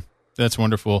 That's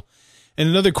wonderful. And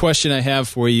another question I have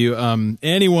for you,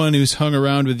 anyone who's hung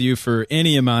around with you for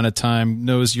any amount of time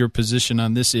knows your position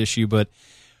on this issue, but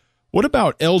what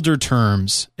about elder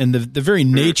terms and the very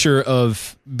nature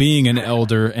of being an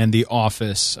elder and the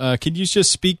office? Could you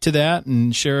just speak to that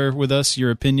and share with us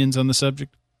your opinions on the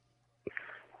subject?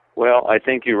 Well, I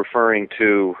think you're referring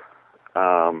to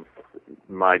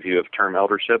my view of term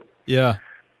eldership. Yeah.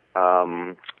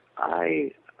 I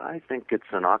think it's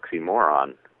an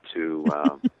oxymoron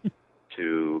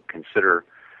to consider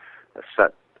a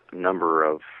set number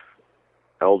of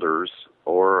elders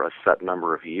or a set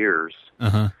number of years.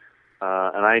 And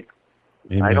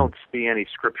I don't see any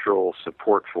scriptural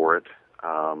support for it.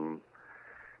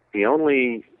 The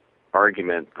only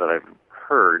argument that I've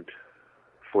heard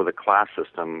for the class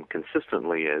system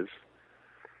consistently is,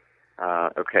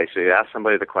 so you ask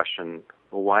somebody the question,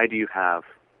 well, why do you have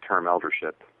term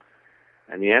eldership?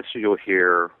 And the answer you'll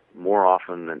hear more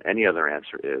often than any other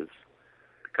answer is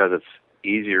because it's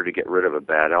easier to get rid of a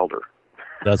bad elder.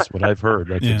 That's what I've heard.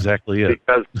 That's exactly it.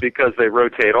 Because they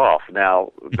rotate off.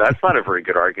 Now, that's not a very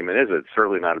good argument, is it? It's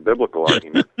certainly not a biblical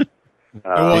argument.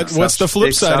 What's the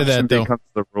flip side of that, though? Becomes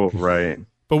the rule, right?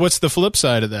 But what's the flip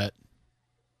side of that?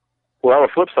 Well, the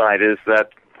flip side is that,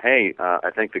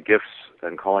 I think the gifts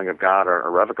and calling of God are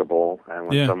irrevocable, and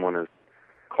when someone is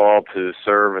called to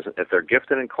serve, if they're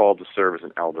gifted and called to serve as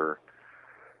an elder,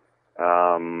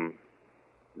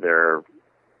 they're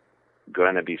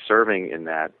going to be serving in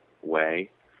that way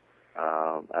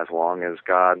as long as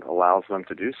God allows them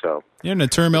to do so. Yeah, and a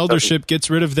term eldership gets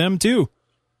rid of them too.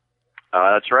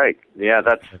 That's right.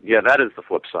 That is the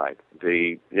flip side.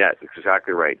 It's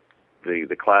exactly right.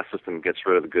 The class system gets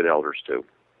rid of the good elders too.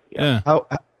 Yeah.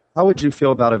 How would you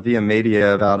feel about a via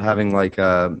media about having like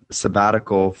a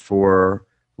sabbatical for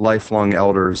lifelong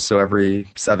elders? So every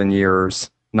 7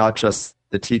 years, not just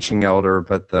the teaching elder,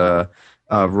 but the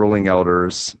ruling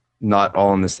elders, not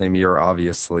all in the same year,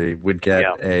 obviously, would get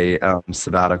a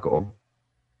sabbatical.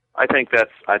 I think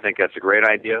that's a great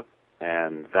idea,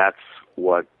 and that's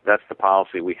the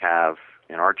policy we have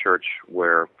in our church,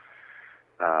 where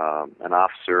an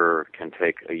officer can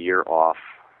take a year off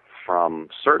from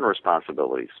certain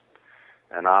responsibilities.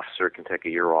 An officer can take a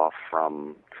year off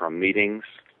from meetings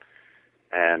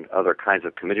and other kinds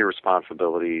of committee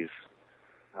responsibilities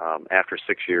after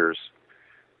 6 years,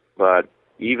 but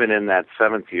even in that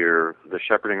 7th year, the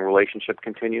shepherding relationship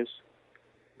continues.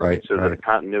 Right. So that the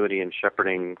continuity in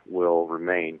shepherding will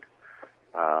remain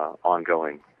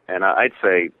ongoing. And I'd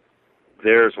say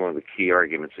there's one of the key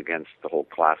arguments against the whole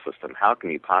class system. How can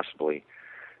you possibly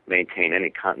maintain any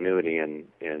continuity in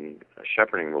a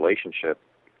shepherding relationship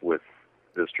with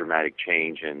this dramatic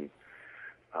change in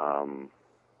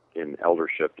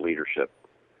eldership, leadership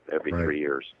every 3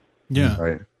 years? Yeah.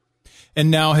 Right. And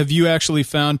now, have you actually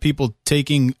found people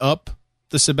taking up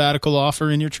the sabbatical offer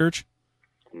in your church?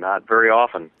 Not very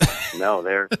often. No,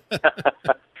 they're.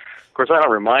 Of course, I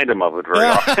don't remind them of it very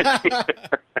often.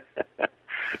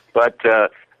 But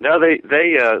no,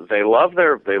 they love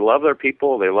their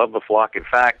people. They love the flock. In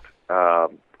fact,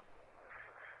 I'll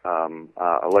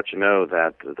let you know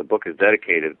that the book is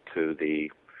dedicated to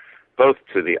both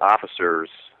to the officers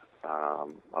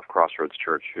of Crossroads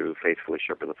Church who faithfully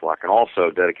shepherd the flock, and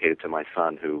also dedicated to my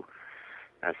son who,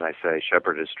 as I say,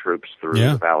 shepherded his troops through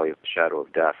the valley of the shadow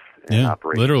of death in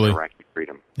Operation Iraqi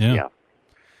Freedom. Yeah.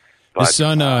 But, his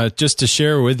son, just to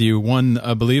share with you, won,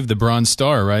 I believe, the Bronze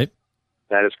Star, right?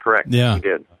 That is correct. Yeah. He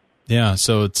did. Yeah,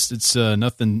 so it's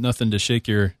nothing to shake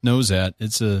your nose at.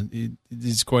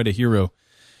 He's quite a hero.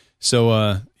 So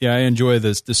I enjoy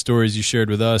the stories you shared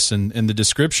with us, and the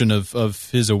description of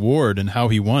his award and how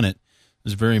he won it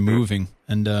was very moving,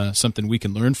 and something we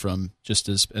can learn from just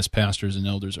as pastors and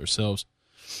elders ourselves.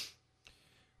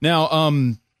 Now,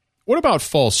 what about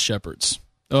false shepherds?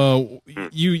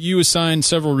 You assign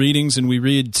several readings, and we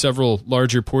read several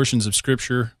larger portions of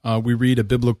Scripture. We read a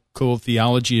biblical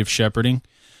theology of shepherding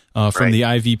from the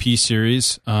IVP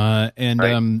series,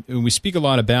 and we speak a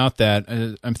lot about that.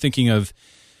 I'm thinking of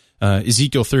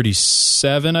Ezekiel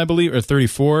 37, I believe, or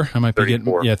 34. I might be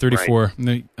 34, getting 34,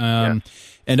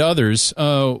 and others.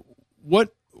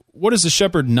 What is a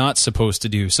shepherd not supposed to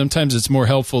do? Sometimes it's more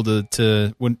helpful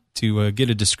to get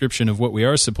a description of what we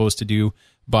are supposed to do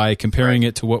by comparing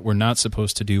it to what we're not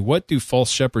supposed to do. What do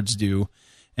false shepherds do,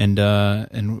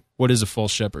 and what is a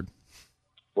false shepherd?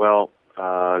 Well,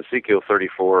 Ezekiel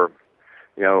 34,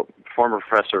 former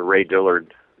Professor Ray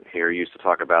Dillard here used to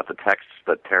talk about the texts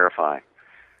that terrify.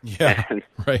 Yeah, and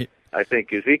right. I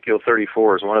think Ezekiel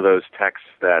 34 is one of those texts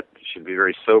that should be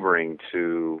very sobering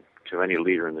to any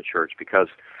leader in the church, because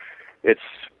it's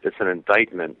an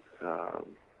indictment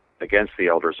against the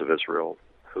elders of Israel,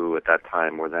 who at that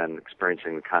time were then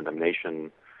experiencing the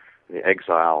condemnation and the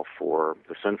exile for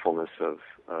the sinfulness of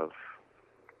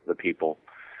the people.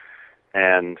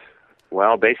 And,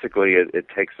 well, basically it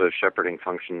takes those shepherding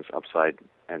functions upside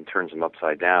and turns them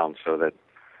upside down, so that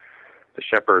the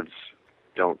shepherds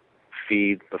don't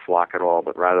feed the flock at all,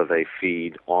 but rather they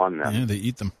feed on them. Yeah, they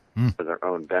eat them for their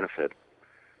own benefit.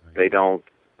 They don't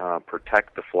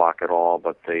protect the flock at all,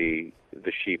 but the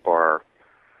sheep are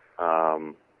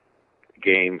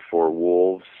game for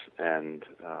wolves and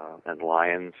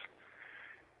lions,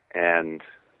 and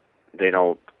they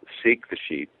don't seek the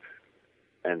sheep,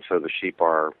 and so the sheep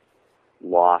are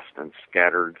lost and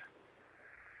scattered.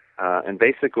 And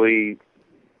basically,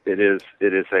 it is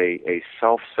a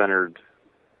self-centered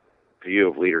view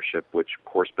of leadership, which, of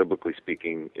course, biblically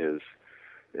speaking, is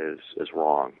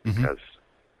wrong, because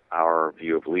our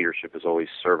view of leadership is always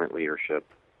servant leadership.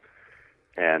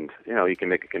 And, you can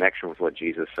make a connection with what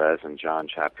Jesus says in John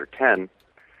chapter 10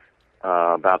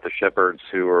 about the shepherds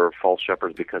who are false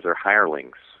shepherds because they're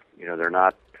hirelings. They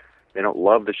don't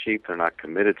love the sheep, they're not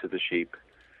committed to the sheep,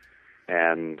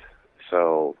 and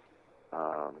so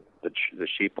the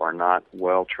sheep are not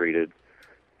well treated,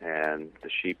 and the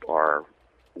sheep are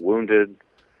wounded,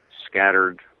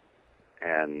 scattered,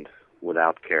 and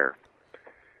without care.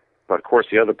 But of course,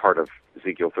 the other part of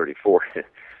Ezekiel 34,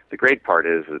 the great part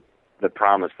is that the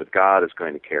promise that God is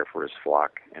going to care for his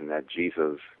flock, and that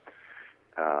Jesus,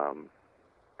 the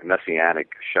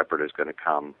messianic shepherd, is going to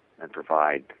come and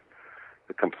provide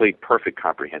the complete, perfect,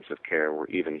 comprehensive care where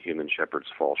even human shepherds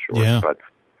fall short. Yeah. But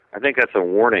I think that's a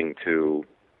warning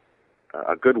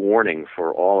a good warning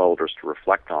for all elders to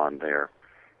reflect on there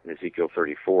in Ezekiel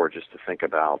 34, just to think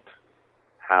about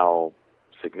how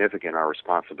significant our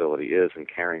responsibility is in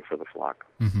caring for the flock.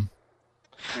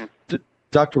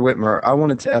 Dr. Witmer, I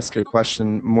wanted to ask a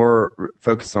question more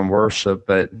focused on worship,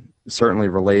 but certainly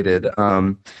related.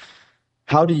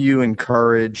 How do you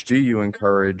encourage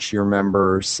your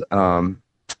members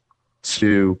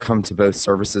to come to both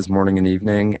services, morning and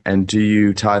evening, and do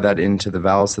you tie that into the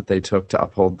vows that they took to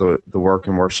uphold the work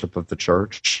and worship of the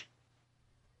church?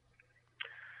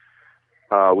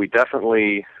 We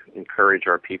definitely encourage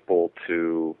our people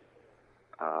to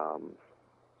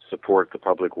support the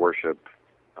public worship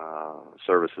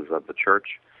services of the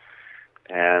church.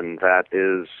 and that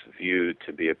is viewed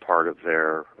to be a part of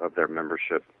their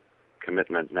membership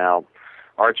commitment. Now,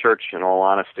 our church, in all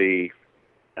honesty,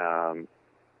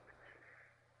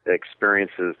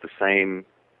 experiences the same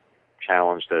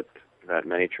challenge that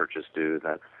many churches do.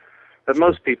 That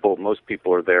most people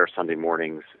are there Sunday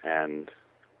mornings, and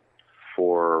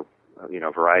for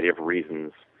a variety of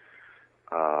reasons,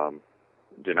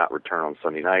 do not return on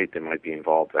Sunday night. They might be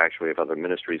involved. Actually, have other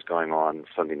ministries going on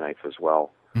Sunday nights as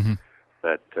well. Mm-hmm.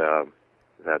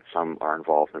 That some are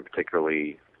involved in,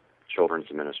 particularly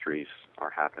children's ministries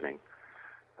are happening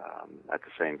at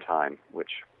the same time,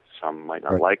 which some might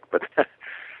not like, but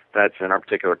that's in our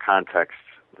particular context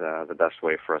the best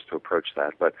way for us to approach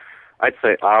that. But I'd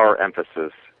say our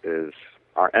emphasis is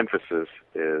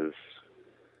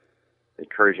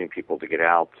encouraging people to get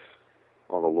out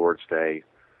on the Lord's Day,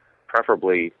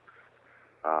 preferably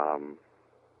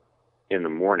in the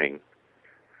morning.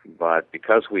 But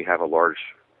because we have a large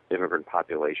immigrant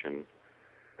population,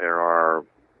 there are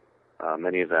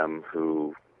many of them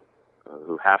who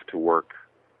have to work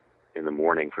in the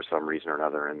morning for some reason or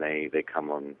another, and they come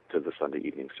on to the Sunday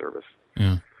evening service.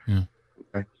 Yeah.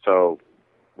 Okay. So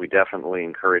we definitely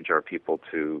encourage our people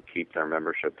to keep their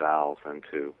membership vows and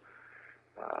to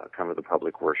come to the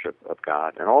public worship of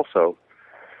God, and also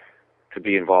to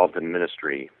be involved in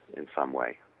ministry in some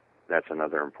way. That's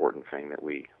another important thing that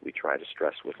we try to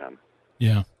stress with them.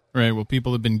 Yeah, right. Well,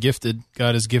 people have been gifted.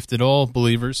 God has gifted all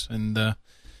believers, and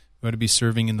we ought to be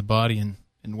serving in the body in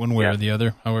one way or the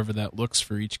other, however that looks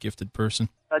for each gifted person.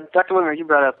 Dr. Witmer, you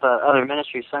brought up other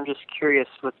ministries, so I'm just curious,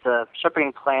 with the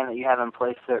shepherding plan that you have in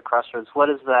place there at Crossroads, what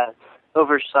is that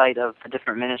oversight of the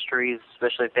different ministries,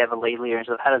 especially if they have a lay leader?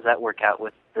 So how does that work out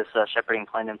with this shepherding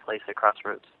plan in place at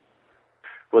Crossroads?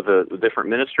 With the different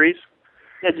ministries?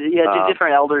 Yeah, do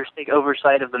different elders take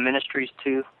oversight of the ministries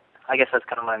too? I guess that's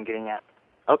kind of what I'm getting at.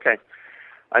 Okay.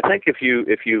 I think if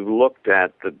you looked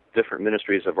at the different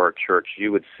ministries of our church,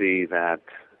 you would see that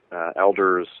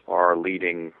elders are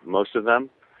leading most of them.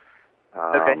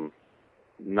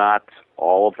 Not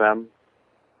all of them,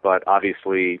 but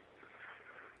obviously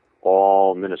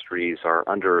all ministries are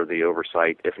under the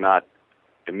oversight, if not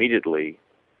immediately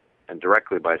and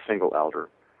directly by a single elder,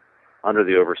 under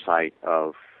the oversight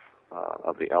of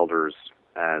the elders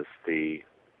as the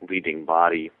leading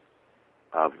body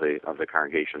of the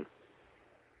congregation.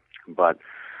 But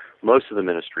most of the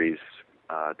ministries,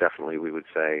 definitely, we would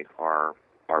say, are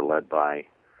led by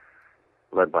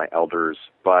elders,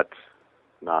 but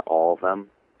not all of them.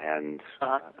 And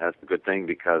that's a good thing,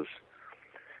 because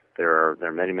there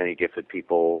are many gifted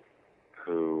people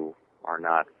who are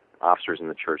not officers in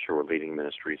the church who are leading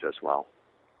ministries as well.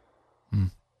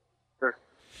 Sure.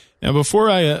 Now,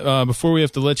 before we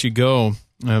have to let you go,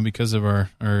 because of our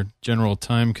general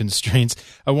time constraints,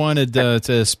 I wanted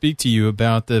to speak to you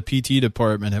about the PT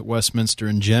department at Westminster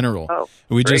in general. Oh,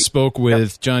 we great. just spoke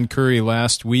with John Curry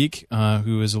last week,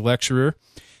 who is a lecturer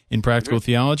in practical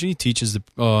theology, teaches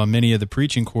many of the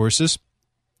preaching courses.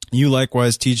 You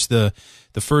likewise teach the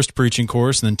first preaching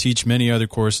course, and then teach many other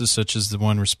courses, such as the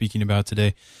one we're speaking about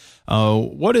today.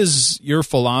 What is your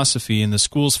philosophy and the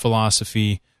school's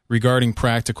philosophy regarding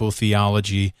practical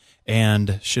theology?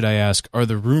 And should I ask, are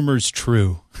the rumors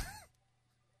true?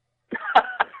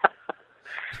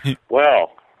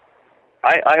 Well,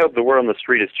 I hope the word on the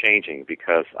street is changing,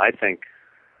 because I think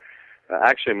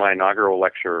actually my inaugural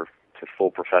lecture to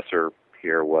full professor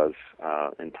here was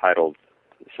entitled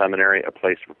 "Seminary: A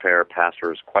Place to Prepare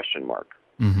Pastors?" ?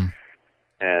 Mm-hmm.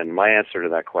 And my answer to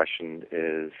that question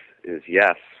is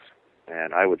yes.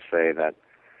 And I would say that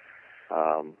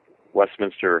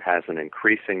Westminster has an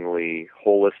increasingly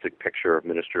holistic picture of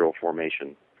ministerial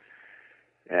formation,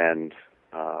 and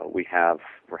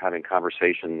we're having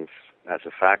conversations as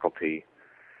a faculty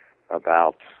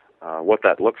about what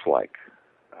that looks like.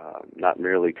 Not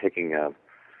merely taking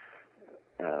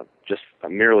just a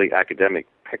merely academic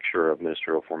picture of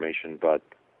ministerial formation, but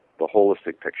the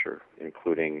holistic picture,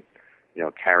 including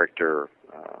character,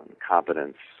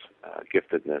 competence,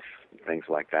 giftedness, things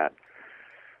like that.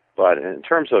 But in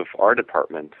terms of our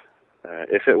department,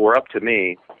 if it were up to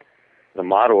me, the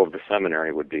motto of the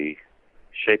seminary would be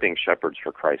 "Shaping Shepherds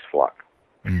for Christ's Flock."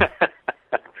 And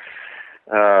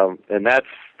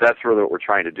that's really what we're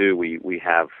trying to do. We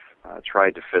have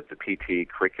tried to fit the PT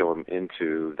curriculum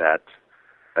into that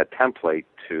template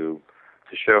to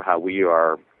show how we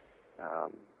are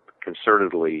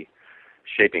concertedly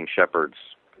shaping shepherds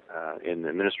in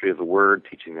the ministry of the Word,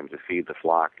 teaching them to feed the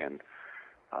flock, and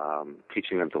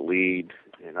teaching them to lead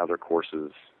in other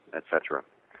courses, etc.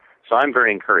 So I'm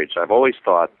very encouraged. I've always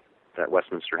thought that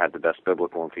Westminster had the best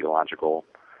biblical and theological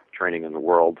training in the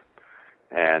world,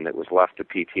 and it was left to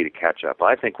PT to catch up.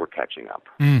 I think we're catching up.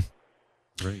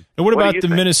 Great. And what about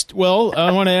the Well,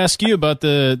 I want to ask you about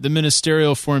the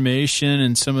ministerial formation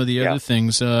and some of the other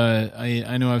things.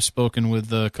 I know I've spoken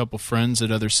with a couple friends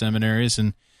at other seminaries,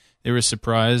 and they were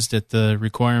surprised at the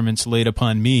requirements laid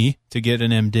upon me to get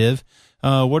an MDiv.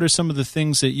 What are some of the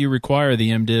things that you require the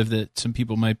MDiv that some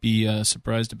people might be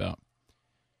surprised about?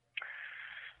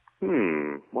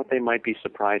 What they might be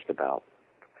surprised about.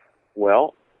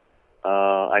 Well,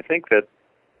 I think that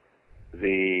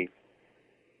the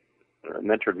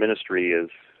mentored ministry is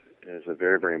a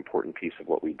very, very important piece of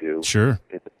what we do. Sure.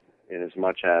 In as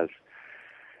much as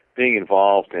being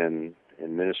involved in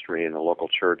ministry in the local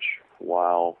church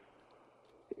while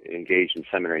engaged in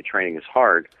seminary training is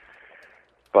hard,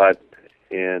 but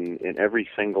in every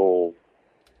single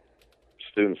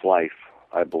student's life,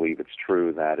 I believe it's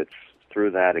true that it's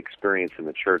through that experience in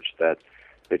the church that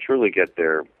they truly get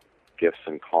their gifts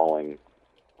and calling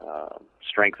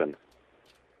strengthened.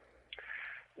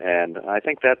 And I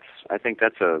think that's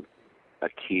a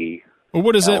key. Well,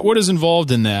 what is that? What is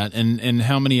involved in that, and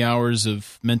how many hours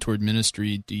of mentored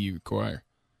ministry do you require?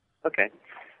 Okay,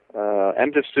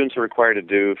 MDiv students are required to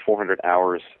do 400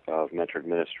 hours of mentored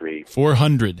ministry.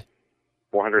 400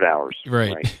 hours.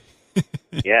 Right.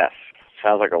 Yes,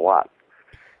 sounds like a lot.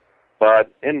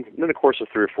 But in the course of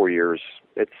 3 or 4 years,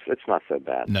 it's not so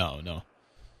bad. No.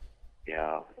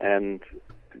 Yeah, and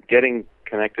getting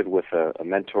connected with a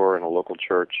mentor in a local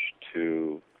church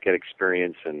to get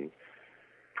experience in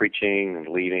preaching and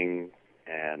leading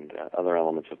and other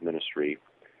elements of ministry,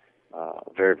 a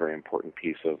very, very important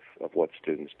piece of what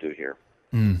students do here.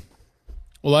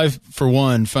 Well, I've, for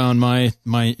one, found my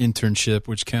internship,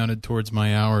 which counted towards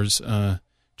my hours,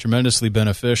 tremendously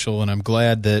beneficial, and I'm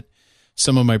glad that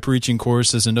some of my preaching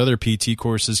courses and other PT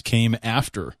courses came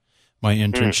after my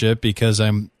internship because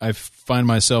I find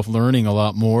myself learning a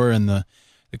lot more, and the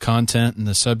content and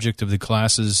the subject of the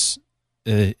classes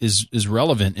is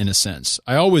relevant in a sense.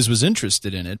 I always was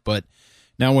interested in it, but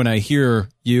now when I hear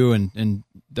you and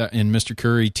Mr.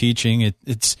 Curry teaching,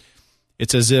 it's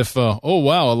as if oh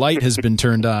wow, a light has been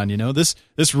turned on. You know, this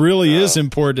really is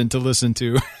important to listen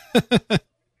to.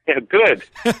 Yeah, good.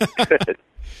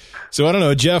 So I don't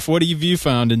know, Jeff, what have you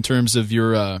found in terms of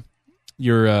your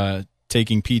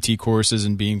taking PT courses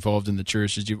and being involved in the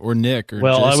church? Or Nick? Or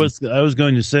well, Jason? I was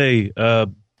going to say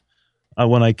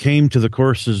when I came to the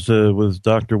courses with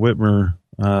Dr. Witmer,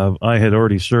 I had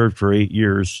already served for 8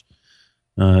 years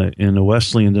in a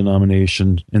Wesleyan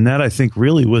denomination, and that I think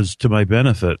really was to my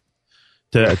benefit.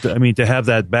 To have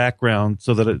that background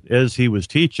so that as he was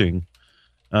teaching,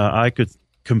 I could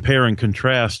compare and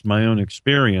contrast my own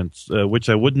experience, which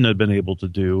I wouldn't have been able to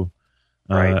do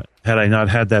had I not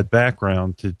had that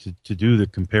background to do the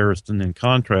comparison and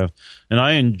contrast. And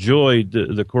I enjoyed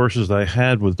the courses I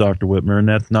had with Dr. Witmer, and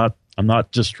I'm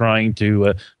not just trying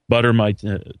to butter my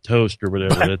toast or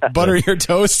whatever. Butter your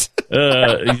toast?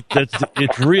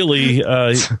 It's really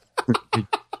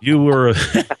you were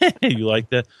you like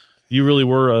that? You really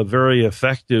were a very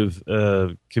effective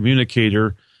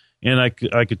communicator, and I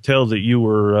could tell that you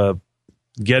were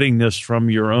getting this from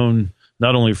your own,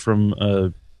 not only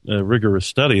from rigorous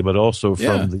study, but also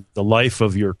from the life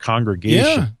of your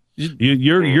congregation.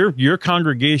 Yeah. Your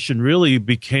congregation really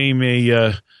became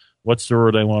a what's the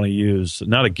word I want to use?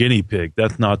 Not a guinea pig.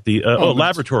 That's not the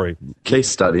laboratory. Case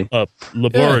study.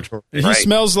 Laboratory. Yeah. He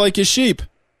smells like a sheep.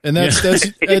 And that's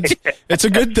it's a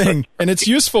good thing, and it's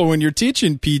useful when you're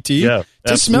teaching PT to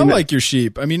smell like your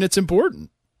sheep. I mean, it's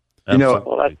important.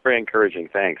 Well, that's very encouraging.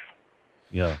 Thanks.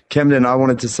 Yeah, Camden, I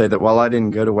wanted to say that while I didn't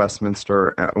go to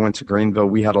Westminster, I went to Greenville.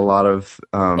 We had a lot of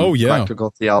practical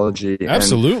theology.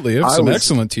 Absolutely, I have some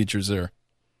excellent teachers there.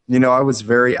 I was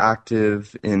very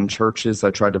active in churches. I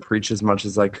tried to preach as much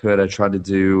as I could. I tried to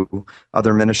do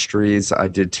other ministries. I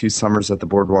did 2 summers at the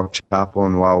Boardwalk Chapel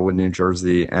in Wildwood, New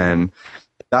Jersey, and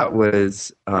that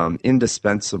was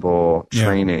indispensable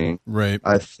training, right?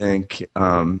 I think,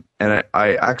 and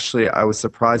I was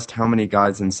surprised how many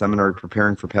guys in seminary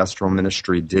preparing for pastoral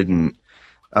ministry didn't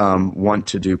want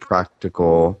to do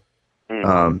practical,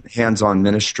 hands-on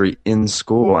ministry in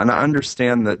school. And I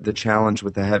understand that the challenge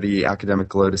with the heavy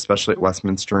academic load, especially at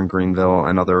Westminster and Greenville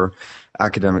and other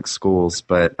academic schools,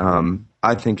 but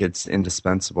I think it's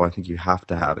indispensable. I think you have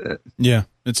to have it. Yeah,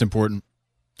 it's important.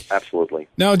 Absolutely.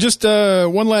 Now, just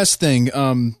one last thing.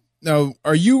 Now,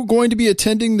 are you going to be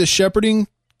attending the shepherding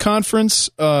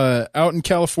conference out in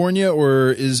California,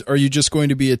 or are you just going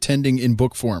to be attending in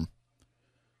book form?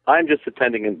 I'm just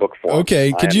attending in book form.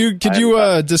 Okay. Could you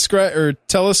describe or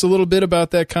tell us a little bit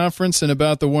about that conference and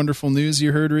about the wonderful news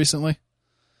you heard recently?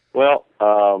 Well,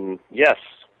 yes.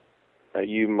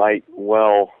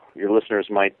 your listeners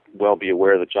might well be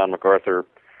aware that John MacArthur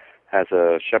has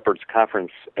a Shepherd's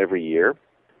Conference every year.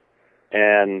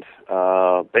 And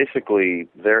basically,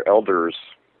 their elders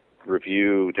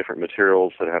review different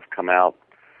materials that have come out,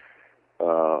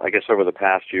 I guess, over the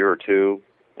past year or two,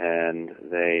 and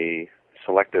they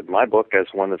selected my book as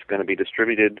one that's going to be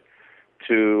distributed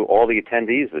to all the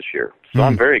attendees this year. So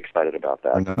I'm very excited about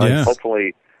that. Yeah.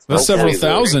 Hopefully, that's several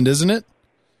thousand, isn't it?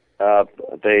 I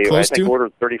think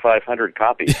ordered 3,500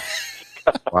 copies.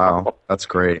 Wow, that's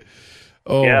great.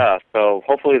 Oh. Yeah, so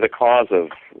hopefully the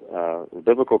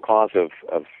biblical cause of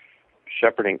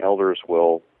shepherding elders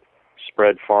will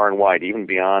spread far and wide, even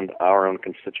beyond our own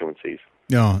constituencies.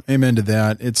 No, amen to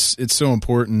that. It's so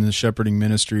important in the shepherding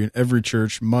ministry, and every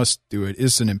church must do it.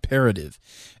 It's an imperative.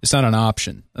 It's not an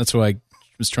option. That's why I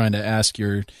was trying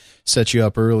to set you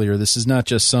up earlier. This is not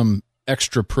just some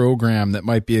extra program that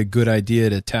might be a good idea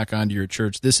to tack onto your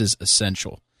church. This is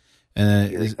essential,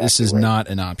 and this is not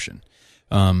an option.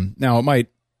 Now, it might,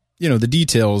 the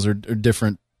details are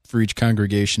different for each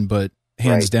congregation, but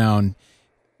hands down,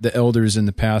 the elders and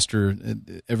the pastor,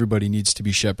 everybody needs to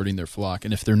be shepherding their flock.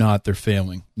 And if they're not, they're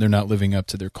failing. They're not living up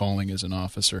to their calling as an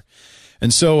officer.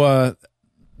 And so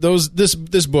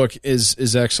this book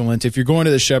is excellent. If you're going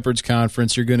to the Shepherd's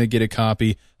Conference, you're going to get a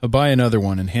copy. Buy another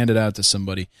one and hand it out to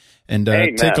somebody. And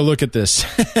take a look at this.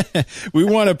 We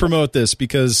want to promote this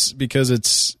because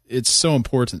it's so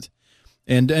important.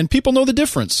 And people know the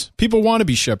difference. People want to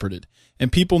be shepherded.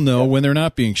 And people know when they're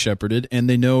not being shepherded, and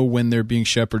they know when they're being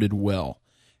shepherded well.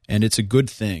 And it's a good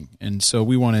thing. And so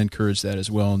we want to encourage that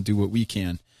as well and do what we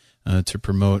can to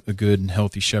promote a good and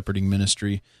healthy shepherding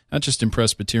ministry, not just in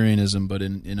Presbyterianism, but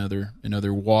in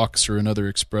other walks or in other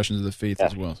expressions of the faith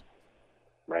as well.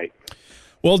 Right.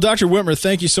 Well, Dr. Witmer,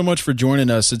 thank you so much for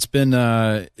joining us. It's been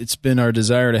our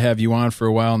desire to have you on for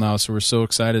a while now, so we're so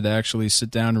excited to actually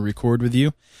sit down and record with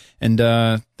you. And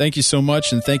thank you so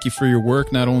much, and thank you for your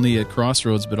work, not only at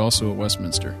Crossroads, but also at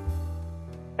Westminster.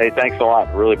 Hey, thanks a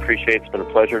lot. Really appreciate it. It's been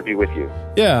a pleasure to be with you.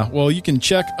 Yeah, well, you can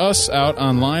check us out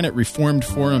online at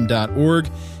reformedforum.org,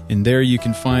 and there you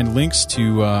can find links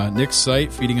to Nick's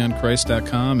site,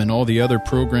 feedingonchrist.com, and all the other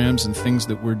programs and things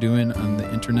that we're doing on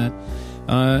the Internet.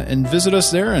 And visit us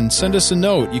there and send us a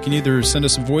note. You can either send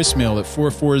us a voicemail at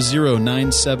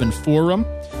 440-97-FORUM,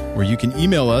 or you can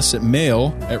email us at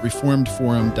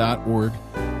mail@reformedforum.org.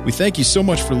 We thank you so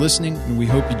much for listening, and we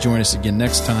hope you join us again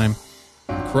next time.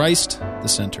 Christ the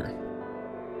center.